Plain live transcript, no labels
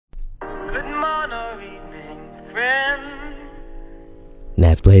Good morning or evening, friend.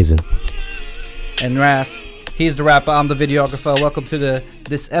 Nat's blazing. And Raph, he's the rapper, I'm the videographer. Welcome to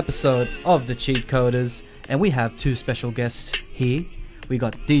this episode of The Cheat Coders. And we have two special guests here. We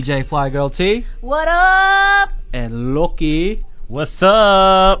got DJ Flygirl Tee. What up? And Loki. What's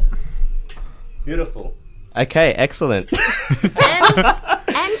up? Beautiful. Okay, excellent.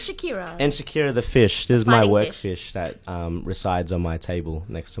 And Shakira. And Shakira the fish. This is my Fighting work fish. fish that resides on my table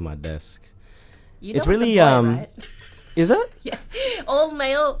next to my desk. You It's know really a boy, right? Is it? Yeah. All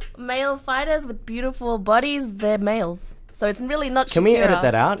male fighters with beautiful bodies, they're males. So it's really not Shakira. Can we edit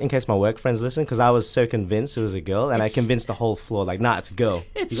that out in case my work friends listen? Because I was so convinced it was a girl, and I convinced the whole floor like, nah, it's a girl.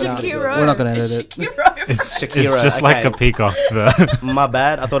 It's You gotta- Shakira. We're not gonna edit it. Shakira. It's Shakira, just like okay. a peacock. My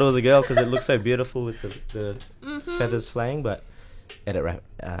bad. I thought it was a girl because it looks so beautiful with the feathers flying. But edit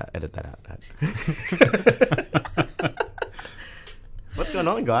that out. What's going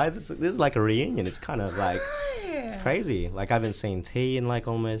on, guys? This is like a reunion. It's kind of like it's crazy. Like I haven't seen T in like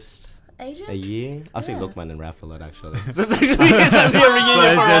almost Ages? a year. I've seen Yeah. Luqman and Raph a lot actually. So it's actually a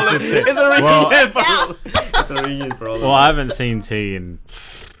reunion for all of them. It's a reunion for all. It's a reunion for all of Well, I them. haven't seen T in.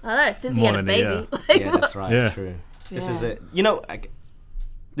 I know, since he More had a than a year. baby. Like, Yeah, that's right. Yeah. True. This Yeah. is it. You know,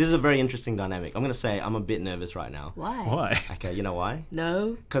 this is a very interesting dynamic. I'm gonna say I'm a bit nervous right now. Why? Why? Okay, you know why?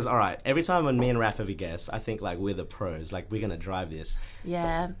 No. Because, all right, every time when me and Raph have a guest, I think, like, we're the pros. Like, we're going to drive this.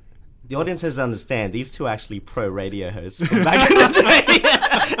 Yeah. The audience has to understand, these two are actually pro radio hosts from back in the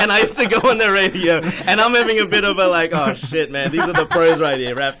day. And I used to go on the radio, and I'm having a bit of a, like, oh, shit, man, these are the pros right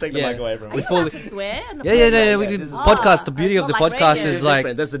here. Raph, take the mic away from Are me. you allowed to swear? Yeah. We yeah, do this is- podcast. The beauty it's of the not like podcast radio. is like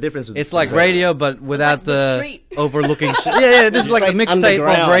Different. That's the difference with it's like radio, but without like the the street. overlooking shit. Yeah. This is like the Straight mixtape of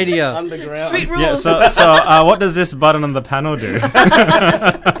underground. radio. Underground. Street rules. Yeah. So what does this button on the panel do?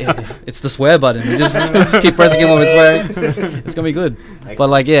 It's the swear button. We just keep pressing it when we're swearing. It's gonna be good. But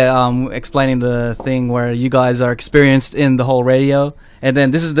like, explaining the thing where you guys are experienced in the whole radio, and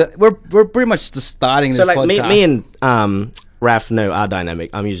then this is we're pretty much just starting So, this like, podcast. me and Raph know our dynamic.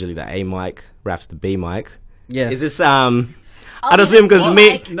 I'm usually the A mic, Raph's the B mic. Yeah. Is this, I'll I'd be assume the 'cause C me-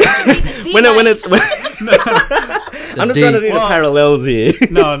 mic, you be the D when mic. it's... I'm just trying to see the Well- parallels here.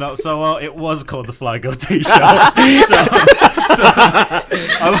 No. So it was called the Flygirl Tee show.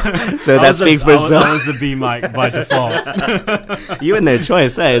 So that speaks for itself. I was the B mic by default. You had no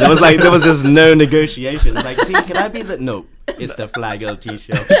choice, eh? There was just no negotiation. Like, T, can I be the... No, it's the Flygirl Tee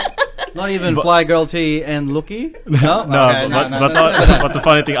show. Not even Flygirl Tee and Lookie. No, No, Okay, but the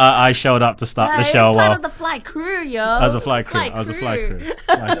funny thing, I showed up to start the It's show part while of the fly crew, yo. I was a fly crew. I was a fly crew.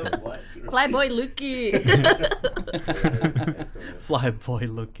 Fly boy Luki. Flyboy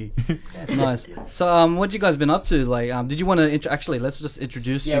Lookie. Nice. So, what you guys been up to? Like, did you want to actually? Let's just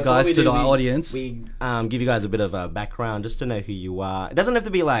introduce you guys to the audience. We give you guys a bit of a background just to know who you are. It doesn't have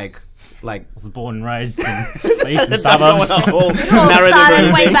to be like I was born and raised in the eastern It's not going suburbs. a whole It all narrative or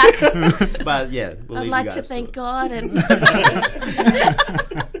started way anything. back. But yeah, we'll I'd leave like you to guys thank it. God and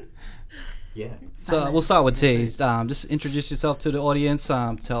Yeah. So we'll start with T. Just introduce yourself to the audience.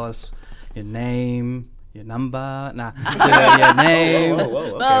 Tell us your name, your number. Your name,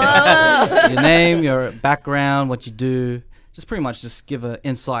 Whoa, okay. your name, your background, what you do. Just pretty much just give an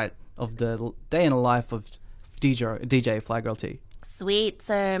insight of the day in the life of DJ Flygirl Tee. Sweet.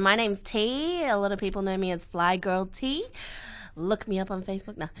 So my name's T. A lot of people know me as Flygirl Tee. Look me up on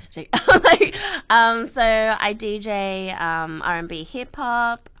Facebook. No, so I DJ R&B, hip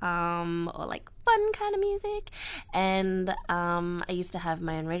hop, or like fun kind of music, and I used to have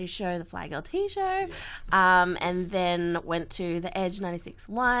my own radio show, the Flygirl Tee show, and then went to the Edge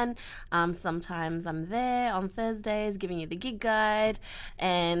 96.1. Sometimes I'm there on Thursdays giving you the gig guide,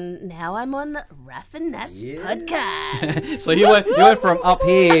 and now I'm on the Raph and Nats podcast. So you went from up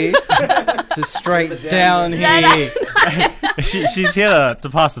here to straight down here. She's here to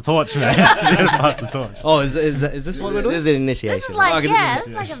pass the torch, man. She's here to pass the torch. Oh, is this what we're doing? This is an initiation. This is like, Okay, yeah, this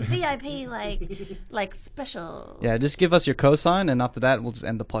it's like a VIP, like special. Yeah, just give us your cosign, and after that, we'll just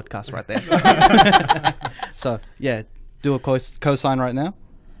end the podcast right there. So, yeah, do a cosign right now.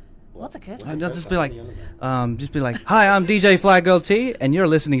 What's a curse? Just be like, hi, I'm DJ Flygirl Tee, and you're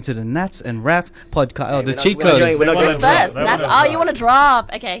listening to the Nats and Raph podcast. Oh, the cheat we're not codes. doing- This first. Oh, you want to drop?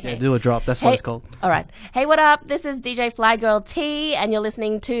 Okay. Yeah, do a drop. That's what it's called. All right. Hey, what up? This is DJ Flygirl Tee, and you're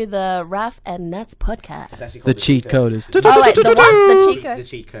listening to the Raph and Nuts podcast. The cheat coders. Oh wait, the what? The cheat The code.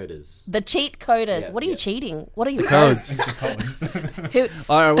 cheat coders. The cheat coders. Yeah, what are you yeah. cheating? What are you Codes. Who?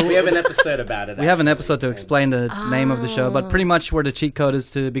 All right, We have an episode about it. we have an episode to explain the name of the show, but pretty much we're the cheat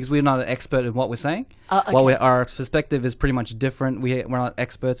coders too, because we're not an expert in what we're saying. Okay. Well, our perspective is pretty much different. We're not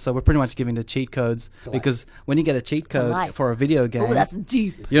experts, so we're pretty much giving the cheat codes because when you get a cheat code life. for a video game, Oh, that's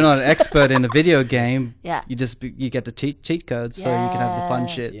deep. you're not an expert in a video game. Yeah. You get the cheat codes so you can have the fun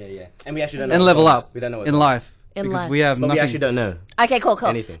shit Yeah. And we actually don't know. and what's level on it. up We don't know what's in on it. life In because life. we have But nothing. we actually don't know. Okay, cool.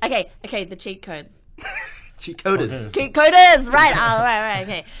 Anything. Okay, the cheat codes. Cheat coders. Cheat coders, right? Oh, right.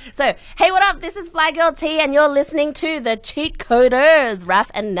 Okay. So, hey, what up? This is Flygirl Tee, and you're listening to the Cheat Coders,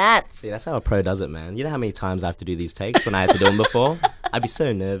 Raf and Nats. See, that's how a pro does it, man. You know how many times I have to do these takes when I had to do them before? I'd be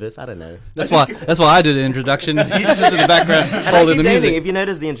so nervous. I don't know. That's why I do the introduction. He's just in the background holding the music. If you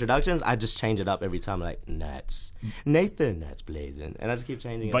notice the introductions, I just change it up every time. Like Nats, Nathan, Nats blazing, and I just keep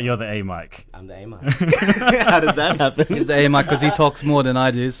changing it. But you're the A mic. I'm the A mic. How did that happen? He's the A mic because he talks more than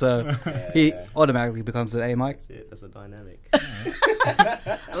I do, so he automatically becomes the A mic. That's it. That's a dynamic.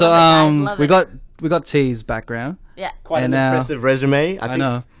 So Love we it. got T's background. Yeah. Quite And an now- impressive resume. I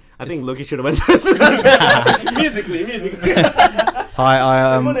know. I think Lucky should have went first. musically. Hi,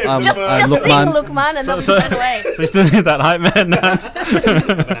 I'm Just Luqman. sing Luqman and then we run away. So you still need that hype man, Nats?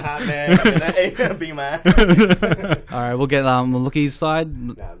 Be man. All right, we'll get Lucky's side.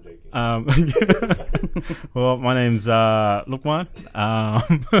 Nah, I'm joking. Well, my name's Luqman.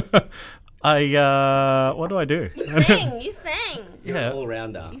 What do I do? You sang. Yeah, All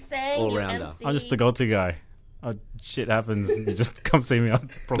rounder. You sang, All you rounder. MC. I'm just the go-to guy. Shit happens, you just come see me. I'll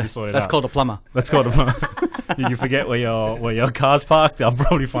probably sort it That's out. called a plumber. That's called a. You forget where your car's parked. I'll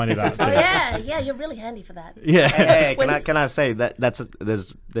probably find it out. Too. Oh, yeah, you're really handy for that. Yeah. Hey, When- can I say that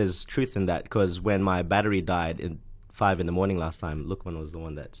there's truth in that, because when my battery died in 5 a.m. last time, Luqman was the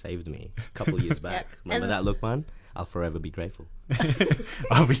one that saved me a couple of years back. Yeah. Remember And- that, Luqman? I'll forever be grateful.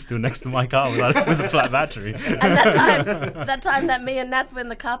 I'll be still next to my car with a flat battery. And that time that me and Nats were in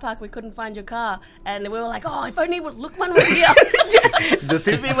the car park, we couldn't find your car, and we were like, "Oh, if only Luqman was here." The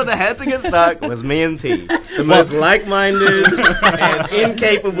two people that had to get stuck was me and T. The most like-minded and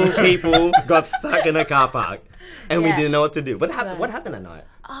incapable people got stuck in a car park, and we Yeah. didn't know what to do. What happened? Right. What happened at night?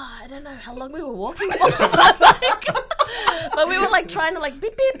 Oh, I don't know how long we were walking for. Like, but we were like trying to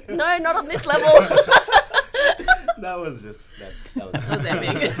beep beep. No, not on this level. That was that That was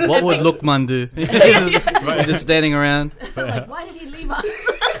epic. What would Luqman do? He's just standing around. Like, why did he leave us?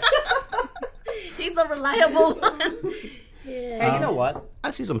 He's a reliable one. Yeah. Hey, you know what? I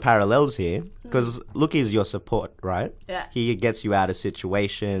see some parallels here, because Lucky is your support, right? Yeah. He gets you out of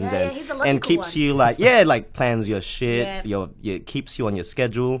situations Yeah, he's a and logical keeps one. you like plans your shit. Yeah. Keeps you on your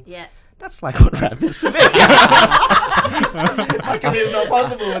schedule. Yeah. That's like what rap is to me. Alchemy is not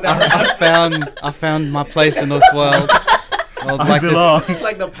possible without rap. I found my place in this world. I would I like to. belong. It's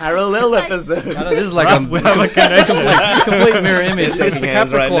like the parallel episode. This is like We have a connection. complete mirror image. It's the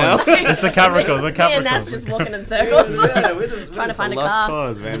hands right Capricorn. now. It's the Capricorn. The Me and Nats Capricorn. just walking in circles. Yeah, we're just Trying to find a lost car.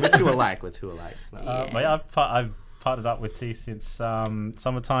 cause, man. We're too alike. It's not But yeah, I've partnered up with T since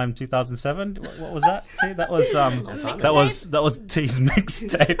summertime 2007. What was that? T? That was that was T's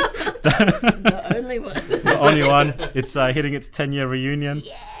mixtape. The only one. The only one. It's hitting its 10-year reunion.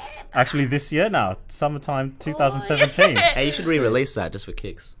 Actually, this year now, summertime 2017. Hey, you should re-release that just for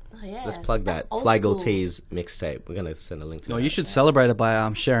kicks. Oh, yeah. Let's plug That's that. old Flygirl school. Tee's mixtape. We're gonna send a link to Well, that. you should celebrate it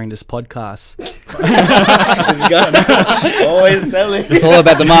by sharing this podcast. This guy always selling. It's all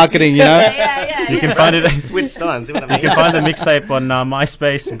about the marketing, you know. Yeah. You can find it. Switched on. See what I mean? You can find the mixtape on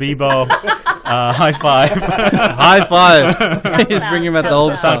MySpace, Bebo, High Five, High five. He's bringing about the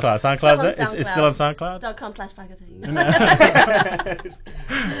old stuff. SoundCloud. Still on It's still on SoundCloud. .com/Flygirl Tee.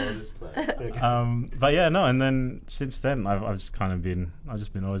 But yeah, no. And then since then, I've just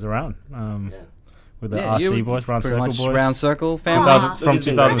been always around. With the RC boys, Round pretty Circle much boys. Round Circle family. 2000 from I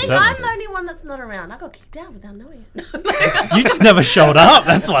think I 2007. think I'm the only one that's not around. I got kicked out without knowing it. You just never showed up.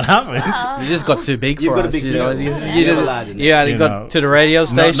 That's what happened. You just got too big You've for got a us. big You know. signal. You You're didn't- allowed in there. Yeah, you You got know. to the radio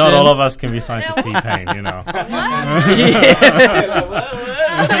station. Not all of us can be signed to T-Pain, you know. What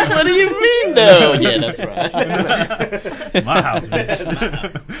do you mean, though? Yeah, that's right. My house, bitch.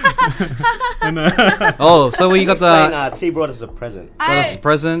 Oh, so we got the T brought us a present. us a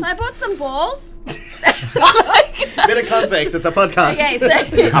present. So I bought some balls. Bit of context. It's a podcast. Okay, so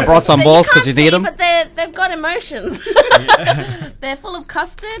I brought some so balls you 'cause you can't need see, 'em. But they've got emotions. They're full of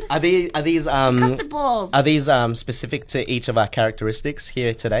custard. Are these Custard balls. are these specific to each of our characteristics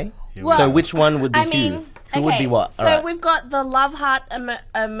here today? Well, So which one would be I who? mean, Who would be what? So Alright. we've got the love heart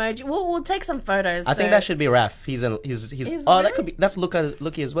emoji. We'll take some photos. I think so- that should be Raf. He's oh, really? that could be. That's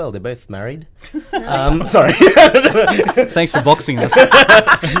Lucky as well. They're both married. Sorry. Thanks for boxing us.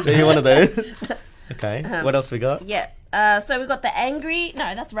 So you're one of those. Okay. What else we got? Yeah. So we got the angry.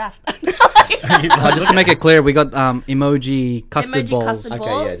 No, that's Raf. Just to make it clear, we got emoji custard Emoji balls. custard balls.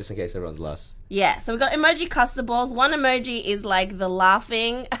 Okay, yeah, just in case everyone's lost. Yeah, so we got emoji custard balls. One emoji is like the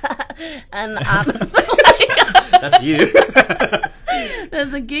laughing, and That's you.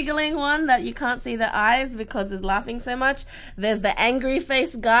 there's a giggling one that you can't see the eyes because it's laughing so much. There's the angry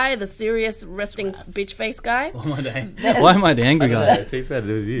face guy, the serious resting bitch face guy. Why am I the angry guy? T said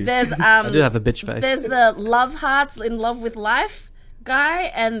it was you. There's I do have a bitch face. there's the love hearts in love with life guy,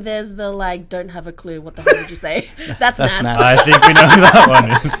 and there's the like don't have a clue. What the hell did you say? That's That's Nat. Nat. I think we know who that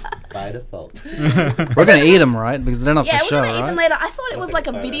one is. By default. We're gonna eat them, right? Because they're not Yeah, for we're show, gonna eat them right? later. I thought it was like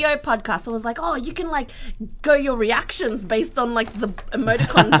a video podcast. I was like, oh, you can like go your reactions based on like the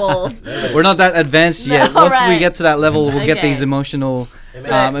emoticon balls. We're not that advanced No, yet. Once we alright. get to that level, we'll get Okay. these emotional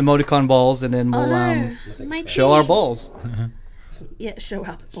emoticon balls, and then Oh we'll no, my show our teeth. balls. Yeah, show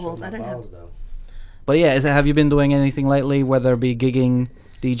our balls. I don't have. But yeah, have you been doing anything lately, whether it be gigging,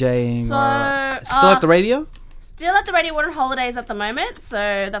 DJing, So, or still at the radio? Still at the radio. We're on holidays at the moment,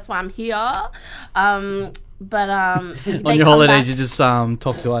 so that's why I'm here. On your holidays, you just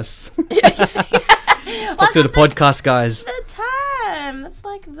talk to us, talk to the podcast guys. The time. That's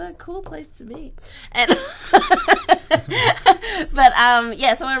like the cool place to be. And but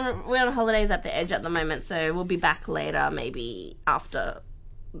yeah, so we're on holidays at the Edge at the moment, so we'll be back later, maybe after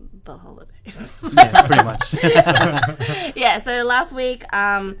the holidays. Yeah, pretty much. Yeah, so last week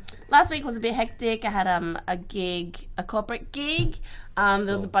was a bit hectic. I had a corporate gig.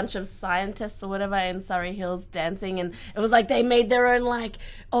 There was a bunch of scientists or whatever in Surrey Hills dancing, and it was like they made their own like,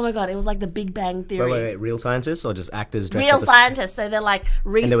 oh my god, it was like the Big Bang Theory. Wait, real scientists or just actors dressed Real up as... scientists, so they're like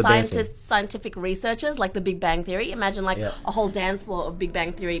they were dancing. scientific researchers, like the Big Bang Theory. Imagine like Yeah. a whole dance floor of Big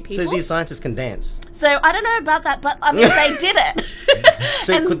Bang Theory people. So these scientists can dance. So I don't know about that, but I mean they did it.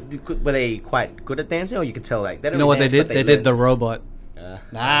 So And- were they quite good at dancing, or you could tell like they don't You know what they dance, did? but They did the robot.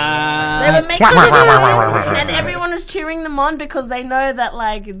 They were making and everyone was cheering them on because they know that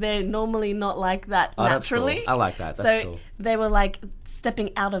like they're normally not like that Oh, that's naturally. cool. I like that. That's so cool. they were like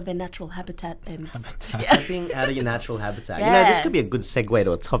stepping out of their natural habitat and Stepping out of your natural habitat. You know, Yeah. this could be a good segue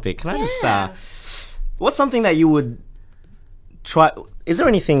to a topic. Can I just Yeah. what's something that you would try? Is there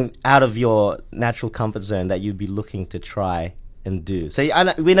anything out of your natural comfort zone that you'd be looking to try and do? So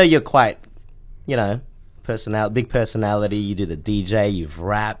we know you're quite, you know, big personality. You do the DJ, you've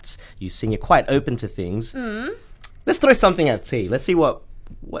rapped, you sing. You're quite open to things. Let's throw something at T. Let's see what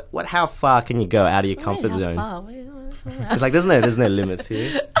how far can you go out of your comfort zone? It's like there's no limits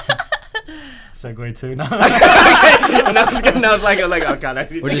here. Segue 2 now. And I was like, oh god.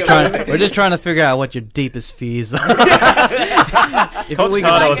 We're just trying to figure out what your deepest fears are. If Coach we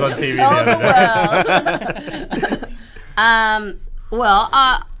Carter can- was on TV the other day. Well,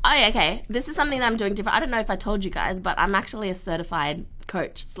 okay. This is something that I'm doing different. I don't know if I told you guys, but I'm actually a certified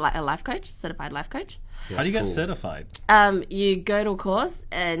coach, a life coach, certified life coach. How do you get certified? You go to a course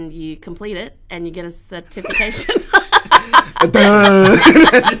and you complete it and you get a certification.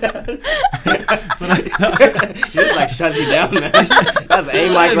 Just like shut you down, man. That's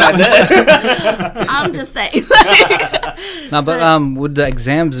aim mic right there. I'm just saying. No, but would the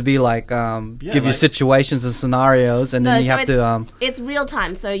exams be like give you like- situations and scenarios, and then you so have to it's real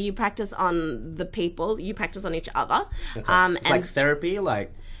time, so you practice on the people, you practice on each other. It's And like therapy,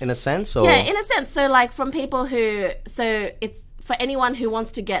 like in a sense, or yeah, in a sense. So like from people so it's for anyone who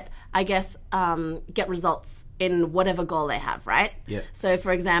wants to get, I guess, get results in whatever goal they have, right? Yeah. So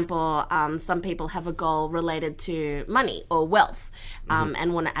for example, some people have a goal related to money or wealth,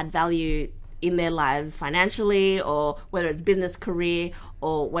 and want to add value in their lives financially, or whether it's business, career,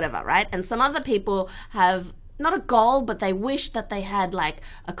 or whatever, right? And some other people have not a goal, but they wish that they had like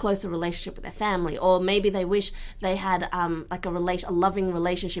a closer relationship with their family, or maybe they wish they had like a loving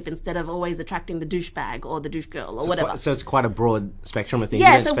relationship instead of always attracting the douchebag or the douche girl or whatever. So it's quite a broad spectrum of things.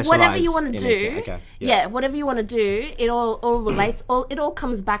 Yeah, You don't so whatever specialise you want in to anything. do, Okay. yeah, whatever you want to do, it all relates. It all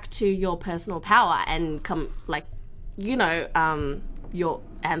comes back to your personal power and your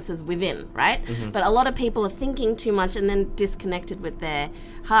answers within, right? But a lot of people are thinking too much and then disconnected with their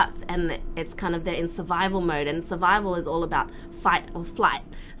hearts, and it's kind of they're in survival mode, and survival is all about fight or flight.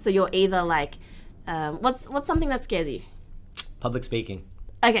 So you're either like, what's something that scares you? Public speaking.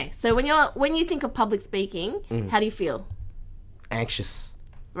 Okay, so when you think of public speaking, how do you feel? Anxious.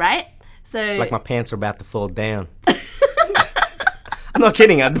 Right? So Like my pants are about to fall down. I'm not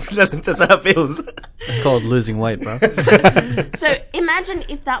kidding. That's how it feels. it's called losing weight, bro. So imagine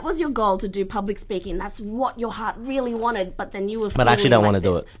if that was your goal to do public speaking. That's what your heart really wanted, but then you were. But I actually don't like want to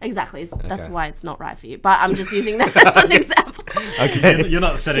do this. it. Exactly. That's Okay. why it's not right for you. But I'm just using that as an example. Okay. You're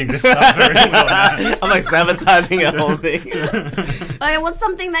not setting this up very well. Now. I'm like sabotaging a whole thing. Okay, what's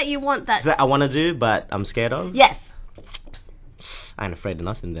something that you want that? That I want to do, but I'm scared of. Yes. I ain't afraid of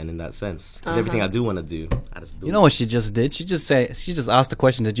nothing then in that sense. Because everything I do want to do, I just do. You know what she just did? She just asked the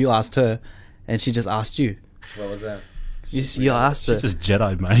question that you asked her, and she just asked you. What was that? You asked her. Just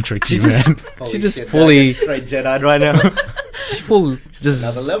Jedi Matrix, She you just man. she just fully straight Jedi right now. she full just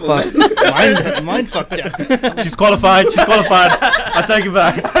Another level. mind fucked you. She's qualified. I take it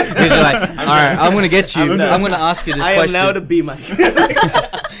back. He's like, all right, I'm gonna get you. I'm gonna ask you this I am question. now to be my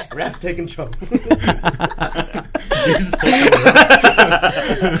Raph, take control. Jesus.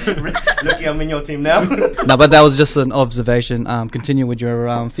 Lucky I'm in your team now. No, but that was just an observation. Continue with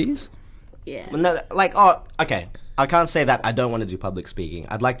your fees. Yeah. No, okay. I can't say that I don't want to do public speaking.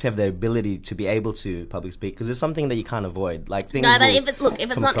 I'd like to have the ability to be able to public speak because it's something that you can't avoid. Like things. No, but will if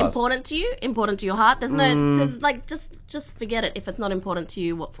it's come not across. important to you, important to your heart, there's like just forget it. If it's not important to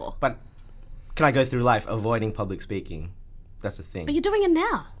you, what for? But can I go through life avoiding public speaking? That's the thing. But you're doing it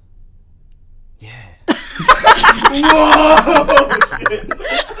now. Yeah.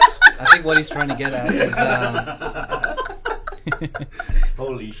 I think what he's trying to get at is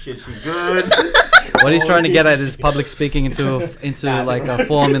Holy shit, she good. what he's trying to get at is public speaking into like a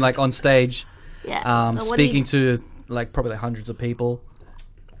form and like on stage, Yeah. But what do speaking to like probably hundreds of people.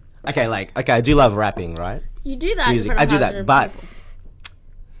 Okay, I do love rapping, right? you do that. Music. In front I of do that, hundreds of but people.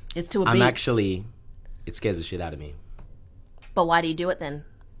 It's to a I'm beat. actually. It scares the shit out of me But why do you do it then?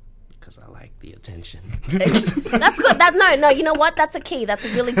 because I like the attention. That's good. No. You know what? That's a key. That's a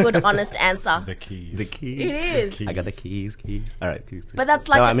really good, honest answer. The keys. The keys. It is. I got the keys. All right, keys. But that's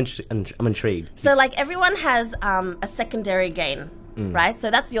like No, a- I'm intrigued. So like everyone has a secondary gain, right?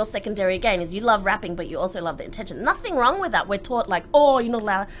 So that's your secondary gain is you love rapping, but you also love the attention. Nothing wrong with that. We're taught like, oh, you're not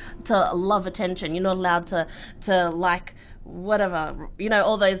allowed to love attention. You're not allowed to like whatever,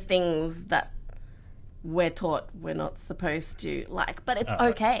 all those things that we're taught we're not supposed to like. But it's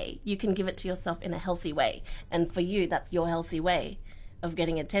okay. You can give it to yourself in a healthy way. And for you, that's your healthy way of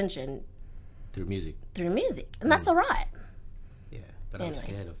getting attention Through music. through music. And that's all right. Yeah, but Anyway. I'm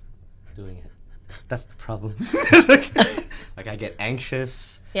scared of doing it. That's the problem. Like I get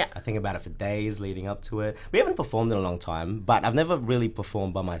anxious. Yeah. I think about it for days leading up to it. We haven't performed in a long time, but I've never really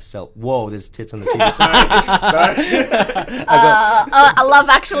performed by myself. Whoa, there's tits on the TV. Sorry. I Love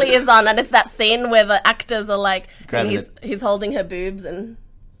Actually is on, and it's that scene where the actors are like, and Grabbing he's holding her boobs, and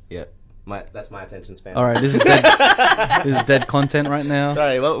Yeah, that's my attention span. All right, this is dead content right now.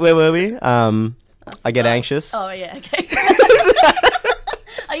 Sorry, where were we? I get anxious. oh yeah, okay.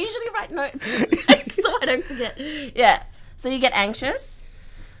 I usually write notes so I don't forget. Yeah, so you get anxious.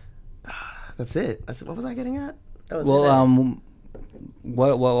 That's it. What was I getting at? That was Well,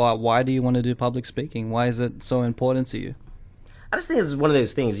 it. why do you want to do public speaking? Why is it so important to you? I just think it's one of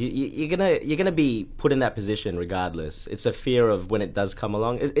those things. You're gonna be put in that position regardless. It's a fear of when it does come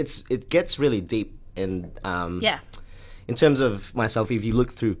along. It gets really deep in Yeah, in terms of myself. If you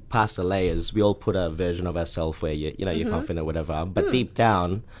look through past the layers, we all put a version of ourselves where you're confident or whatever. But deep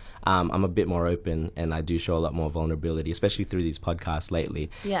down, I'm a bit more open, and I do show a lot more vulnerability, especially through these podcasts lately.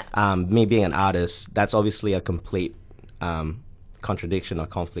 Yeah. Me being an artist, that's obviously a complete contradiction or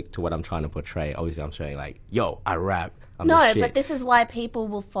conflict to what I'm trying to portray. Obviously, I'm showing like, yo, I rap. I'm the no, shit. but this is why people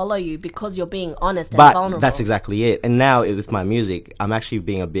will follow you because you're being honest and But vulnerable. that's exactly it. And now with my music, I'm actually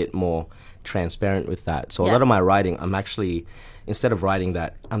being a bit more transparent with that. So a Yeah. lot of my writing, I'm actually, instead of writing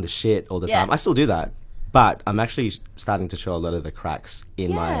that I'm the shit all the Yeah. time, I still do that. But I'm actually starting to show a lot of the cracks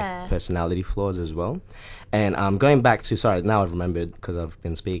in my Yeah. personality flaws as well. And going back to, sorry, now I've remembered because I've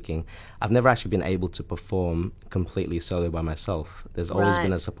been speaking, I've never actually been able to perform completely solo by myself. There's always Right.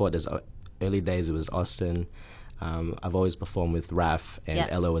 been a support. There's early days it was Austin. I've always performed with Raf and Yeah.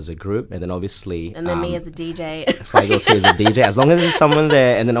 Elo as a group, and then obviously and then me as a DJ. Flygirl Tee as a DJ. As long as there's someone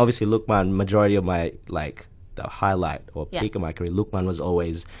there, and then obviously Luqman. Majority of my the highlight or Yeah. peak of my career, Luqman was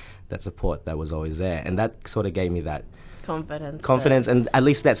always that support that was always there, and that sort of gave me that confidence. and at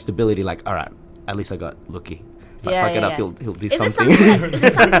least that stability. Like, all right, at least I got Lucky. If I Yeah, fuck it yeah, up, yeah. he'll do Is something. is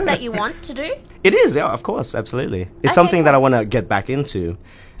it something that you want to do? It is, yeah, of course, absolutely. It's Okay, something that cool. I want to get back into.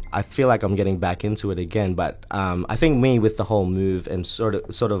 I feel like I'm getting back into it again, but I think me with the whole move and sort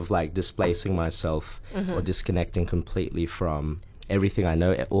of like displacing myself Mm-hmm. or disconnecting completely from everything I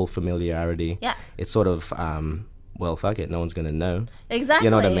know, all familiarity. Yeah. It's sort of well, fuck it, no one's gonna know. Exactly.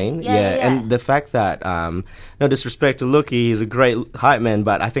 You know what I mean? Yeah. And the fact that, no disrespect to Lucky, he's a great hype man,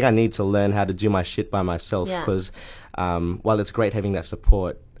 but I think I need to learn how to do my shit by myself Yeah. because while it's great having that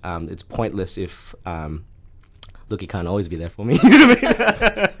support, it's pointless if look, he can't always be there for me. You know what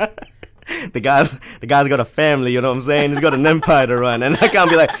I mean? The guy's got a family, you know what I'm saying? He's got an empire to run, and I can't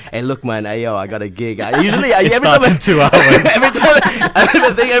be like, "Hey, look, man, hey, yo, I got a gig." Usually, every time in 2 hours. every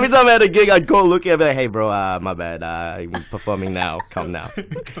time I had a gig, I'd call Luqman and be like, "Hey, bro, my bad, I'm performing now. Come now."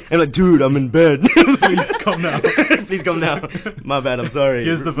 And I'm like, "Dude, I'm in bed. Please come now. Please come now. My bad. I'm sorry.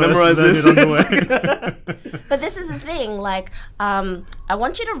 Here's the verse. Memorize this." On the way. But this is the thing, like, I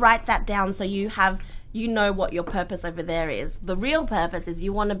want you to write that down so you know what your purpose over there is. The real purpose is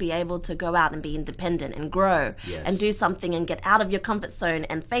you want to be able to go out and be independent and grow and do something and get out of your comfort zone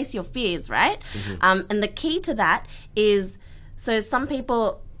and face your fears, right? And the key to that is, so some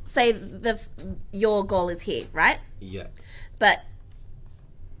people say your goal is here, right? Yeah. But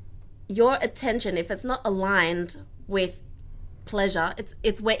your attention, if it's not aligned with pleasure,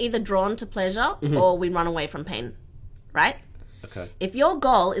 it's we're either drawn to pleasure or we run away from pain, right? Okay. If your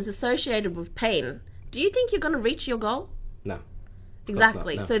goal is associated with pain, do you think you're going to reach your goal? No.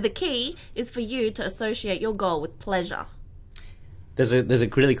 Exactly. No. So the key is for you to associate your goal with pleasure. There's a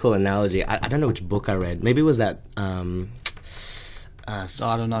really cool analogy. I don't know which book I read. Maybe it was that The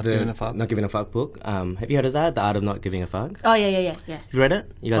Art of Not Giving a Fuck. Not Giving a Fuck book. Have you heard of that? The Art of Not Giving a Fuck? Oh, yeah. Have you read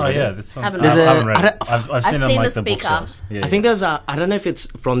it? You guys Oh read yeah, it? that's Haven't I read it. haven't read it. I've I've seen it on seen like the the speaker. bookshelves. Yeah, I think there's I don't know if it's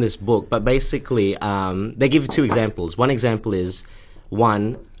from this book, but basically they give you two examples. One example is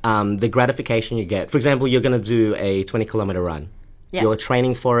the gratification you get. For example, you're going to do a 20-kilometer run. Yeah. You're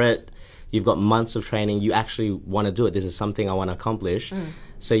training for it. You've got months of training. You actually want to do it. This is something I want to accomplish.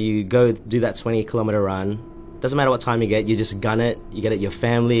 So you go do that 20-kilometer run. Doesn't matter what time you get. You just gun it. You get it. Your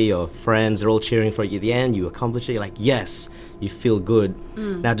family, your friends, they're all cheering for you at the end. You accomplish it. You're like, yes. You feel good.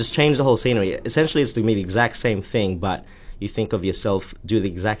 Now just change the whole scenery. Essentially, it's to me the exact same thing, but you think of yourself do the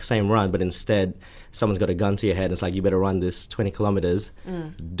exact same run, but instead someone's got a gun to your head. And it's like, you better run this 20 kilometers.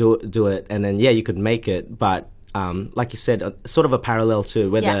 Do it. And then, yeah, you could make it. But like you said, sort of a parallel to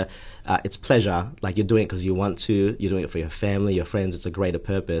whether it's pleasure, like you're doing it because you want to, you're doing it for your family, your friends, it's a greater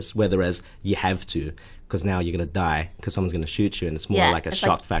purpose, whereas you have to, because now you're going to die because someone's going to shoot you, and it's more like a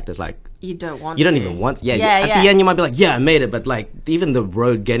shock factor. It's like, You don't want you to. don't even want, at the end you might be like, yeah, I made it, but like even the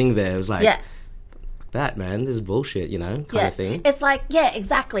road getting there was like, that, man, this is bullshit, you know, kind of thing. It's like,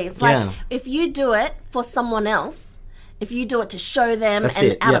 exactly. It's like if you do it for someone else, if you do it to show them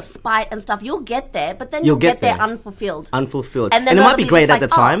out of spite and stuff, you'll get there, but then you'll get there unfulfilled. And it might be great at the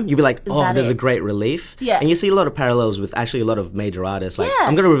time. You'll be like, there's a great relief. Yeah. And you see a lot of parallels with actually a lot of major artists. Like,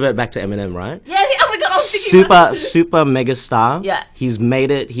 I'm going to revert back to Eminem, right? Yeah, oh my God, I was thinking super mega star. Yeah. He's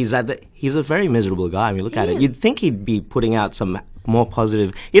made it. He's a very miserable guy. I mean, look at it. You'd think he'd be putting out some more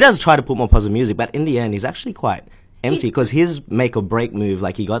positive. He does try to put more positive music, but in the end, he's actually quite empty because his make or break move,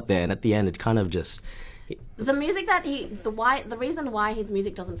 like he got there, and at the end, it kind of just. The music that the reason why his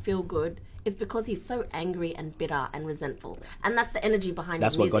music doesn't feel good is because he's so angry and bitter and resentful, and that's the energy behind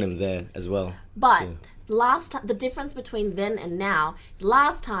That's his what music. got him there as well. But the difference between then and now,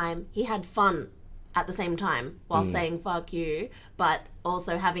 last time he had fun at the same time while saying fuck you, but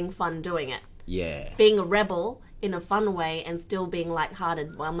also having fun doing it. Yeah. Being a rebel in a fun way and still being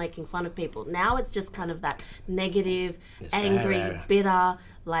lighthearted while making fun of people. Now it's just kind of that negative, angry, bitter,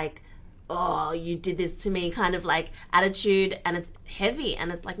 like, oh, you did this to me kind of like attitude, and it's heavy,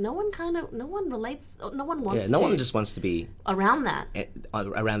 and it's like no one relates, no one wants no one just wants to be around that.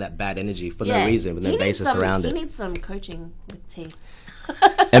 Around that bad energy for no reason, with no basis around it. He needs some coaching with T.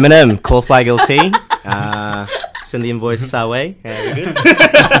 Eminem, call Flygirl Tee. Send the invoice our way. Yeah, we're good.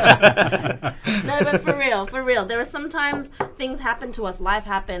 No, but for real, there are sometimes things happen to us, life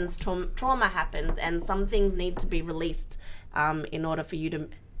happens, trauma happens, and some things need to be released in order for you to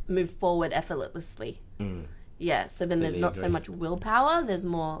move forward effortlessly. Yeah, so then there's not so much willpower, there's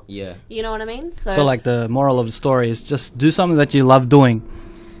more, you know what I mean? So like the moral of the story is just do something that you love doing,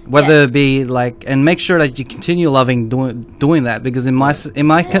 whether it be like, and make sure that you continue loving doing that, because in my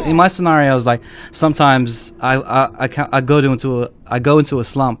scenarios, like sometimes I go into a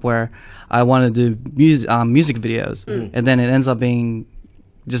slump where I want to do music videos, and then it ends up being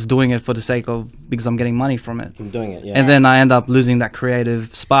just doing it for the sake of, because I'm getting money from it. I'm doing it, and then I end up losing that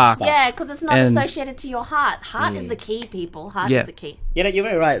creative spark. Yeah, because it's not associated to your heart. Heart is the key, people. Heart is the key. Yeah, you're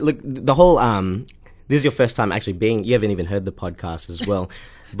very right. Look, the whole this is your first time actually you haven't even heard the podcast as well.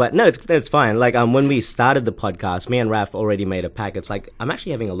 But no, it's fine. Like when we started the podcast, me and Raf already made a pact. It's like, I'm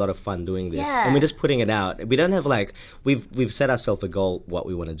actually having a lot of fun doing this, and we're just putting it out. We don't have like we've set ourselves a goal, what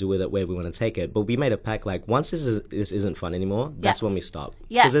we want to do with it, where we want to take it. But we made a pact, like once this isn't fun anymore, that's when we stop.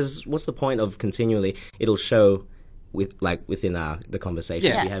 Yeah. Because what's the point of continually? It'll show within the conversation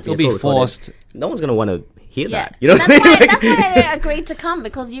Yeah, we have. it'll here. be It's all recorded. forced. No one's gonna want to hear Yeah. that. You know, That's what I mean? why, that's why I agreed to come,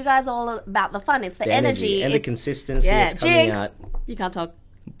 because you guys are all about the fun. It's the, The energy. and the It's, consistency yeah, that's coming Jinx. out. You can't talk.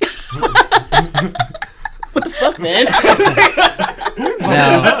 Man,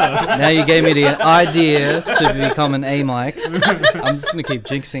 Now you gave me the idea to become an A mic. I'm just gonna keep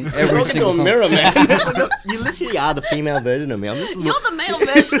jinxing every talking to single a mirror, man. You literally are the female version of me. I'm just You're the male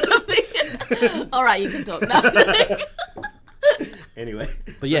version of me. All right, you can talk now. anyway.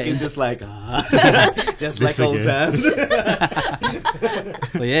 But yeah, It's just like just This like old again. times.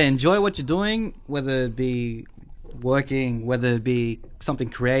 But yeah, enjoy what you're doing, whether it be working, whether it be something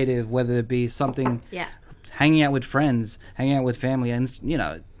creative, whether it be something Yeah. hanging out with friends, hanging out with family, and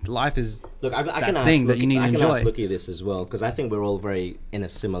life is Look, I that can ask thing that you need to I can enjoy. ask Luqman this as well, because I think we're all very in a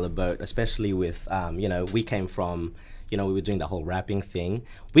similar boat, especially with we came from we were doing the whole rapping thing.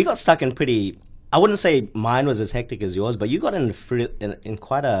 We got stuck in pretty. I wouldn't say mine was as hectic as yours, but you got in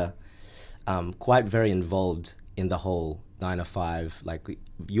quite a quite very involved in the whole 9 to 5. Like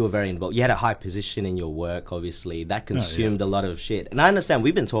you were very involved. You had a high position in your work, obviously. That consumed a lot of shit. And I understand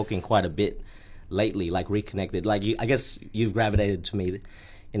we've been talking quite a bit lately, like reconnected. Like I guess you've gravitated to me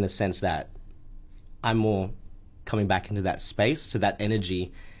in the sense that I'm more coming back into that space. So that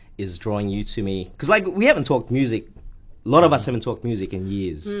energy is drawing you to me. Because like we haven't talked music. A lot of us haven't talked music in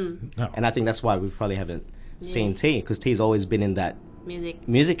years. No. And I think that's why we probably haven't seen T, because T's always been in that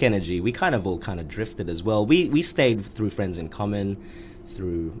Music. energy. We kind of all drifted as well. We stayed through friends in common,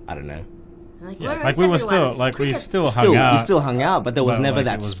 through I don't know. Like we were still we still hung We out. still hung out, but there was But, never like,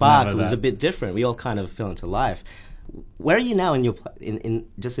 that it was spark. never It was that- a bit different. We all kind of fell into life. Where are you now in your in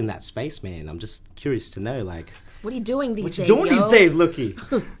just in that space, man? I'm just curious to know, like, What are you doing these what days? you doing these days, Lookie?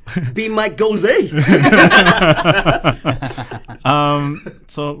 Be Mike Goze.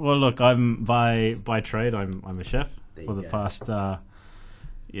 So well, look, I'm by trade. I'm a chef There for you the go. past.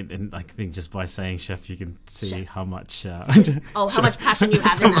 And I think just by saying chef, you can see Chef. how much. Oh, how much passion you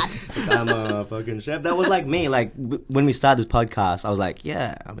have in that. I'm a fucking chef. That was like me. Like when we started this podcast, I was like,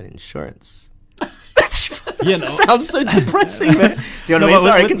 yeah, I'm in insurance. Yeah, no. Sounds so depressing, man. See what I mean? but-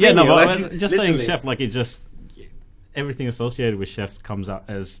 Sorry, but- continue. yeah, no, but like, just saying literally. chef, like it just everything associated with chefs comes out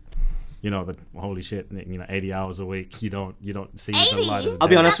as the holy shit, 80 hours a week. You don't see the 80? light of the I'll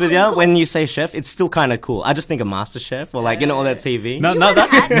be day. honest with you. When you say chef, it's still kind of cool. I just think of Master Chef or like all that TV. No, wear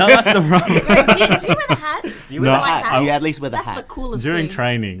that's the hat? that's the problem. do you wear the hat? Do you wear No, the hat? I- Do you at least wear the That's the hat? coolest During thing.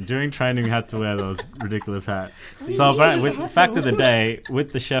 training, we had to wear those ridiculous hats. do you So mean? apparently, You have with fact to of the wear day,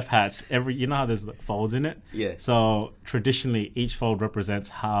 with the chef hats, how there's folds in it. Yeah. So traditionally, each fold represents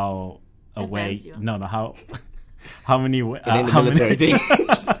how away. Advanced you are. No, how how many And in the military team.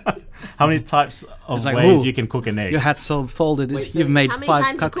 how many types of It's like, ways ooh, you can cook an egg. your hat's so folded. Wait, You've so made How many 5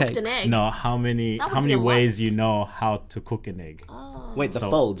 times you cooked an cupcakes. egg? No, how many That would be a lot. ways you know how to cook an egg? Oh. Wait, the So,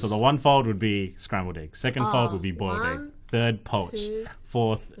 folds. so the one fold would be scrambled egg. Second fold would be boiled egg. one, Third, poached. two,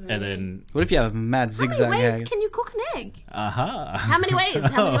 Fourth, and then What if you have a mad How zigzag many ways egg? can you cook an egg? aha. How many ways?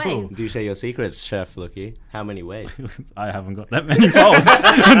 How many ways? Do share your secrets, Chef Lookie. How many ways? I haven't got that many folds.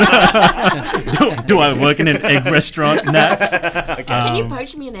 do I work in an egg restaurant, Nats? Can you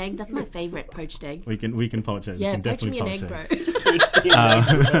poach me an egg? That's my favorite poached egg. We can poach it. Yeah, we can poach me definitely an egg, bro. eggs.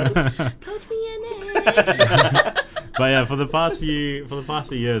 Poach me an egg. But yeah, for the past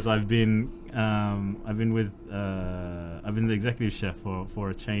few years, I've been the executive chef for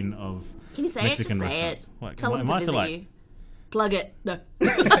a chain of Can you say Mexican it? Just say restaurants. it. What, Tell them am to I visit like- you. Plug it. No.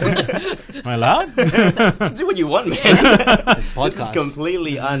 Am I allowed? Do what you want, man. It's This is podcast.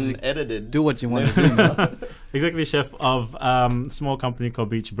 completely unedited. Do what you want to do, man. Executive chef of small company called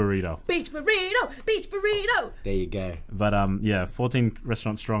Beach Burrito. Beach burrito. Beach burrito. There you go. But 14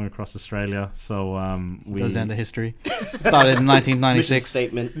 restaurants strong across Australia. So we Goes down to history. Started in Mission 1996.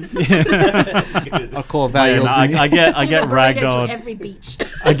 statement. Our core Yeah, values. no, I get Give a burrito to ragdolled. every beach.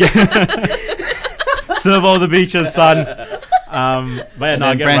 I get serve all the beaches, son. But yeah, and no, I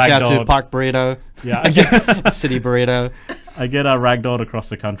then get branch out to ragdolled. Park Burrito, Yeah, I get City Burrito. ragdolled across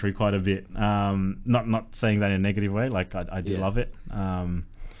the country quite a bit. Not saying that in a negative way. Like I do Yeah. love it.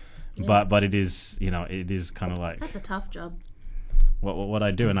 But it is it is kind of like That's a tough job. what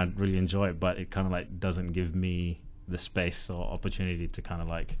I do, and I really enjoy it. But it kind of like doesn't give me the space or opportunity to kind of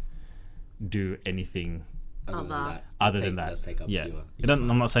like do anything other than that. Does take up Yeah, your it doesn't,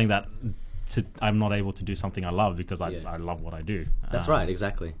 I'm not saying that I'm not able to do something I love because I Yeah. love what I do. That's right,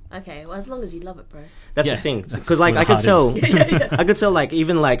 exactly. Okay, well, as long as you love it, bro. That's Yeah, the thing, that's because like what I could art tell, is. I could tell like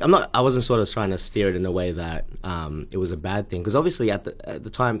even like I wasn't sort of trying to steer it in a way that it was a bad thing, because obviously at the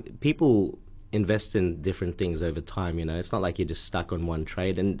time people invest in different things over time. You know, it's not like you're just stuck on one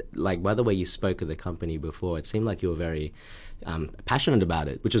trade. And like by the way you spoke of the company before, it seemed like you were very passionate about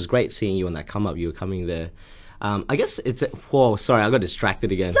it, which was great seeing you on that come up. You were coming there. I guess it's. Whoa, sorry, I got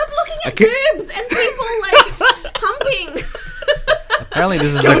distracted again. Stop looking at boobs and people like pumping. Apparently,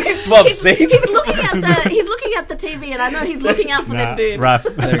 this is Can we swap seats? He's looking at the TV, and I know he's looking out for their boobs. Raf,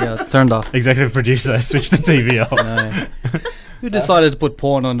 there you go, turned off. executive producer, switch the TV off. No. Who decided to put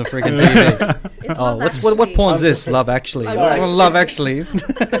porn on the freaking TV? It's Oh, Love what Actually. porn is this? Love Actually. Love Actually. Love Actually.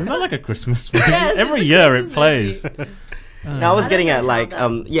 Isn't that like a Christmas movie? Yes, Every it year is, it plays. Now I was I getting don't at know like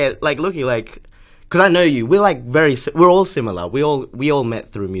how like looking like because I know you. We're like we're all similar. We all met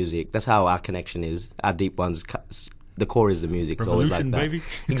through music. That's how our connection is. Our deep ones. The core is the music. It's always like Revolution, that. baby.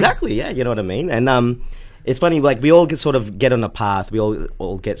 Exactly. Yeah. You know what I mean. And it's funny. Like we all sort of get on a path. We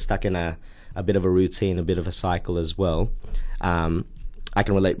all get stuck in a bit of a routine, a bit of a cycle as well. I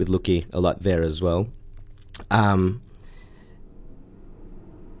can relate with Luqy a lot there as well.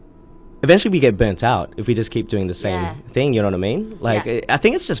 Eventually we get burnt out if we just keep doing the same thing, you know what I mean? Like, Yeah. I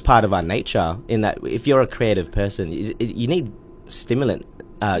think it's just part of our nature in that if you're a creative person, you need stimulant.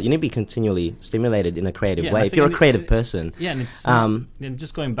 You need to be continually stimulated in a creative Yeah, way I if think you're a in- creative person. Yeah, and it's Um, and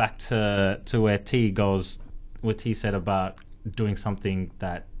just going back to where T goes, what T said about doing something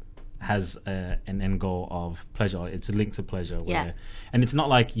that has an end goal of pleasure. It's a link to pleasure. Yeah. And it's not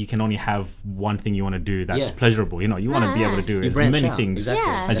like you can only have one thing you want to do that's Yeah. pleasurable. You know, you want to be able to do You as branch many out, things exactly.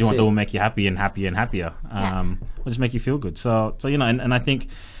 Yeah. as That's you want it. that will make you happy and happier and happier. Will just make you feel good. So you know, and I think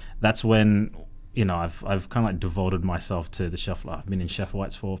that's when, you know, I've kind of like devoted myself to the chef life. I've been in Chef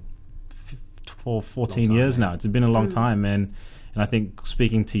Whites for 14 years now. It's been a long time, and I think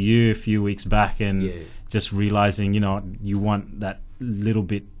speaking to you a few weeks back and just realizing, you know, you want that little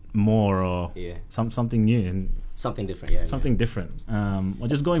bit more or something new and Something different, something different. Or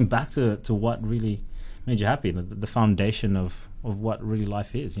just going back to what really made you happy, the foundation of what really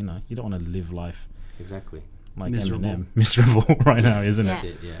life is. You know, you don't want to live life Exactly. like Miserable. Eminem, miserable right now, isn't Yeah. it? That's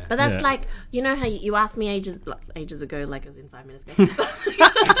it, yeah. But that's Yeah. like, you know how you asked me ages ago, like as in 5 minutes ago.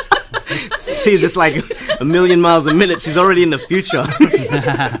 She's just like a million miles a minute. She's already in the future.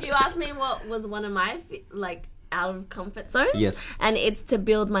 You asked me what was one of my like out of comfort zones. Yes. And it's to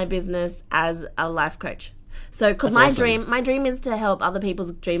build my business as a life coach. So, because That's my awesome. dream is to help other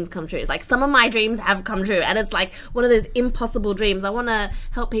people's dreams come true. Like some of my dreams have come true, and it's like one of those impossible dreams. I want to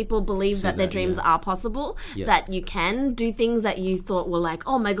help people believe that their that, dreams yeah. are possible, Yeah. that you can do things that you thought were like,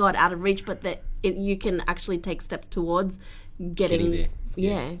 oh my god, out of reach, but that you can actually take steps towards getting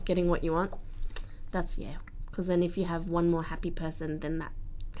there. getting what you want. That's because then if you have one more happy person, then that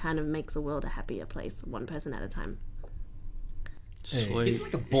kind of makes the world a happier place, one person at a time. Sweet. It's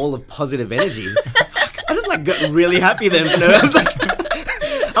like a ball of positive energy. Fuck, I just like got really happy then. You know? I was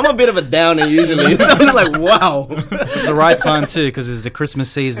like, I'm a bit of a downer usually. So I'm just like, wow. It's the right time too because it's the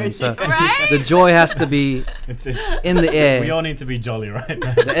Christmas season, so Right? the joy has to be It's in the air. we all need to be jolly right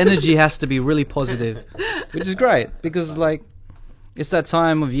now. The energy has to be really positive, which is great because like it's that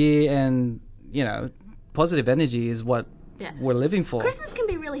time of year, and you know, positive energy is what Yeah. we're living for. Christmas can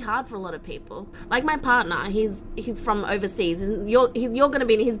be really hard for a lot of people. Like my partner, he's from overseas. You're going to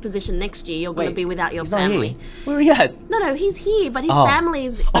be in his position next year. You're going to Wait, be without your he's not family. here. Where are you at? No, he's here, but his Oh.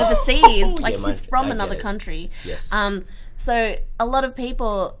 family's overseas. Like Yeah, he's from I get another it. country. Yes. So a lot of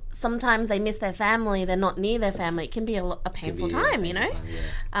people sometimes they miss their family. They're not near their family. It can be a painful be a time, you know. painful time,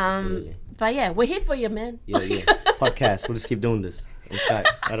 Absolutely. But yeah, we're here for you, man. Yeah. Podcast. We'll just keep doing this. In Skype.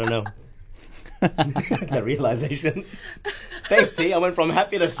 I don't know. That realization. Thanks, T. I went from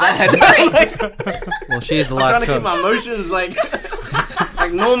happy to sad. Well, she's the I'm life trying to keep coach. my emotions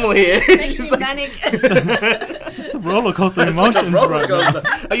like normal here. Makes She's me like, manic. The roller coaster it's like a emotions roller right now.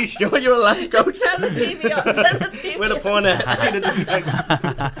 coaster. Are you sure you're a life coach? Turn the TV on. Turn the TV We're the on. porn happy to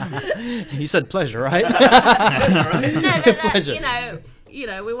distract. You said pleasure, right? No, but Pleasure. you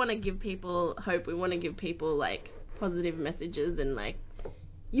know, we want to give people hope. We want to give people like positive messages and like,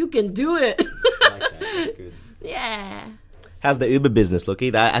 you can do it. That's good. Yeah. How's the Uber business,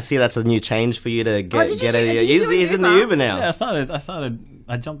 Luqy? I see that's a new change for you to get did you get do- a. did you do He's in the Uber? Uber now. Yeah,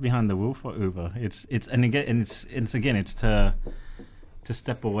 I jumped behind the wheel for Uber. It's to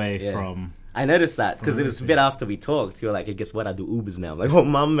step away Yeah. from. I noticed that because it was a bit after we talked. You were like, "Hey, guess what? I do Ubers now." I'm like, "Oh,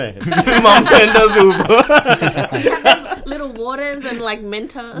 my man, my man does Uber." You have those little waters and like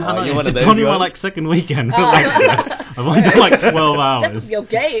Mentos. Oh, you're one of It's those only my ones? like second weekend. I've only done like 12 hours. That's your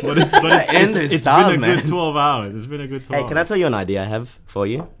game. But it's And the stars, been a good man. 12 hours. It's been a good 12 Hey, can I tell you an idea I have for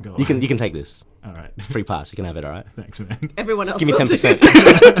you? Go You on. can take this. All right. Free pass. You can have it. All right. Thanks, man. Everyone else Give me will 10%.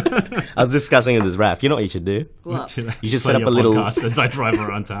 too. I was discussing with this rap. You know what you should do? What? You just Play set up your a little- podcast as I drive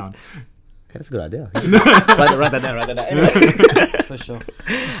around town. That's a good idea. write that down. For sure.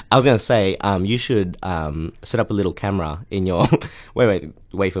 I was gonna say, you should set up a little camera in your.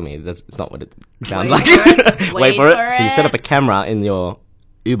 wait for me. It's not what it sounds like. Wait for it. So you set up a camera in your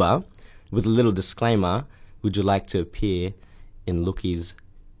Uber with a little disclaimer. Would you like to appear in Luqy's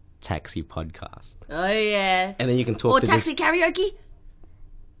Taxi podcast? Oh yeah. And then you can talk Or to taxi this. karaoke.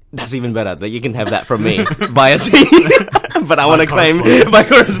 That's even better. That you can have that from me via T. But I want to claim by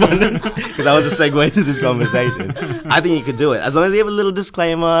correspondence because I was a segue to this conversation. I think you could do it as long as you have a little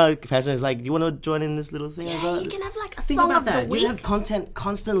disclaimer. Fashion is like, do you want to join in this little thing? Yeah, you can have like a Think song about of that. the week. You'll have content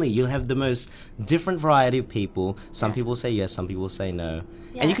constantly. You'll have the most different variety of people. Some people say yes, some people say no.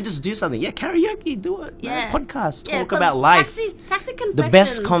 Yeah. And you could just do something. Yeah, karaoke, do it. Yeah. Podcast, Yeah, talk 'cause about life. Taxi confessions. The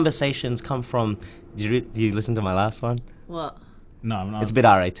best conversations come from. Do you listen to my last one? What? No, I'm not. It's a bit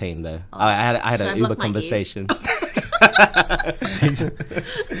R18 though. I had Should I an block Uber my conversation.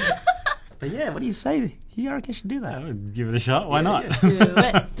 But yeah, what do you say? You reckon you should do that? I would give it a shot. Why not? Do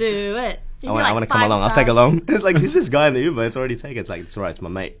it. Do it. I want to come along. I'll take along. It's like, who's this guy in the Uber? It's already taken. It's like, it's alright. It's my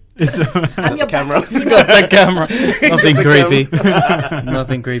mate. I'm your Camera. The camera. Nothing creepy.